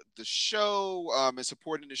around the show and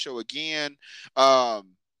supporting the show again.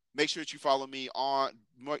 Make sure that you follow me on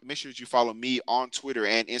Twitter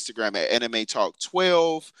and Instagram at Anime Talk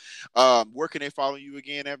 12. Where can they follow you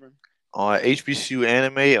again, Evan? On HBCU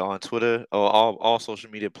Anime on Twitter or all social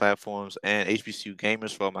media platforms, and HBCU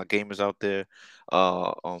Gamers for all my gamers out there,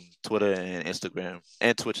 on Twitter and Instagram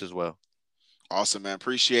and Twitch as well. Awesome, man.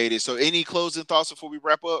 Appreciate it. So, any closing thoughts before we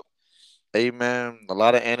wrap up? Hey man, a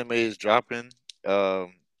lot of anime is dropping.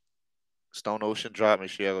 Um, Stone Ocean dropped. Make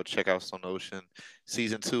sure you go check out Stone Ocean.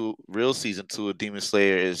 Season 2, real season 2 of Demon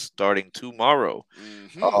Slayer is starting tomorrow.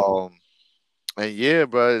 Mm-hmm. Um, and yeah,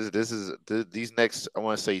 bro, these next, I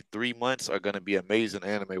want to say, 3 months are gonna be amazing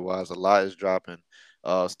anime wise. A lot is dropping.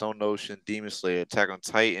 Stone Ocean, Demon Slayer, Attack on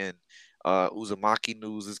Titan. Uzumaki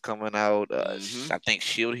news is coming out. Mm-hmm. I think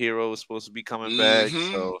Shield Hero is supposed to be coming back.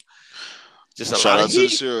 Mm-hmm. So just a Shout lot of out to the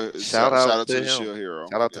heat. shield. Shout Shout out out to to the him. shield hero.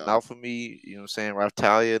 Shout out to Yeah. Now for me. You know what I'm saying?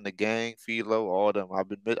 Raftalia and the gang, Philo, all them.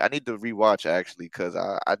 I need to rewatch actually because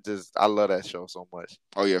I love that show so much.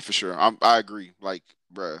 Oh yeah, for sure. I agree. Like,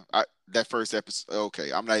 bruh, that first episode.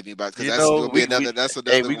 Okay, I'm not even about because You that's know, gonna be another. That's hey,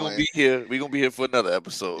 another we gonna one. be here. We gonna be here for another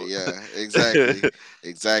episode. Yeah, exactly,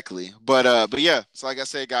 exactly. But yeah. So like I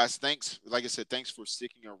said, guys, thanks. Like I said, thanks for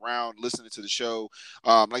sticking around, listening to the show.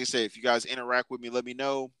 Like I said, if you guys interact with me, let me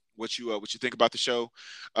know what you think about the show.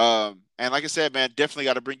 And like I said, man, definitely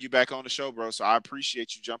got to bring you back on the show, bro. So I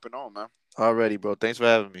appreciate you jumping on, man. Alrighty, bro. Thanks for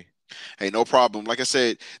having me. Hey, no problem. Like I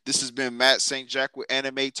said, this has been Matt St. Jack with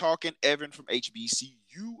Anime Talking, Evan from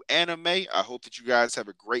HBCU Anime. I hope that you guys have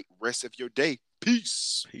a great rest of your day.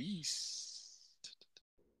 Peace. Peace.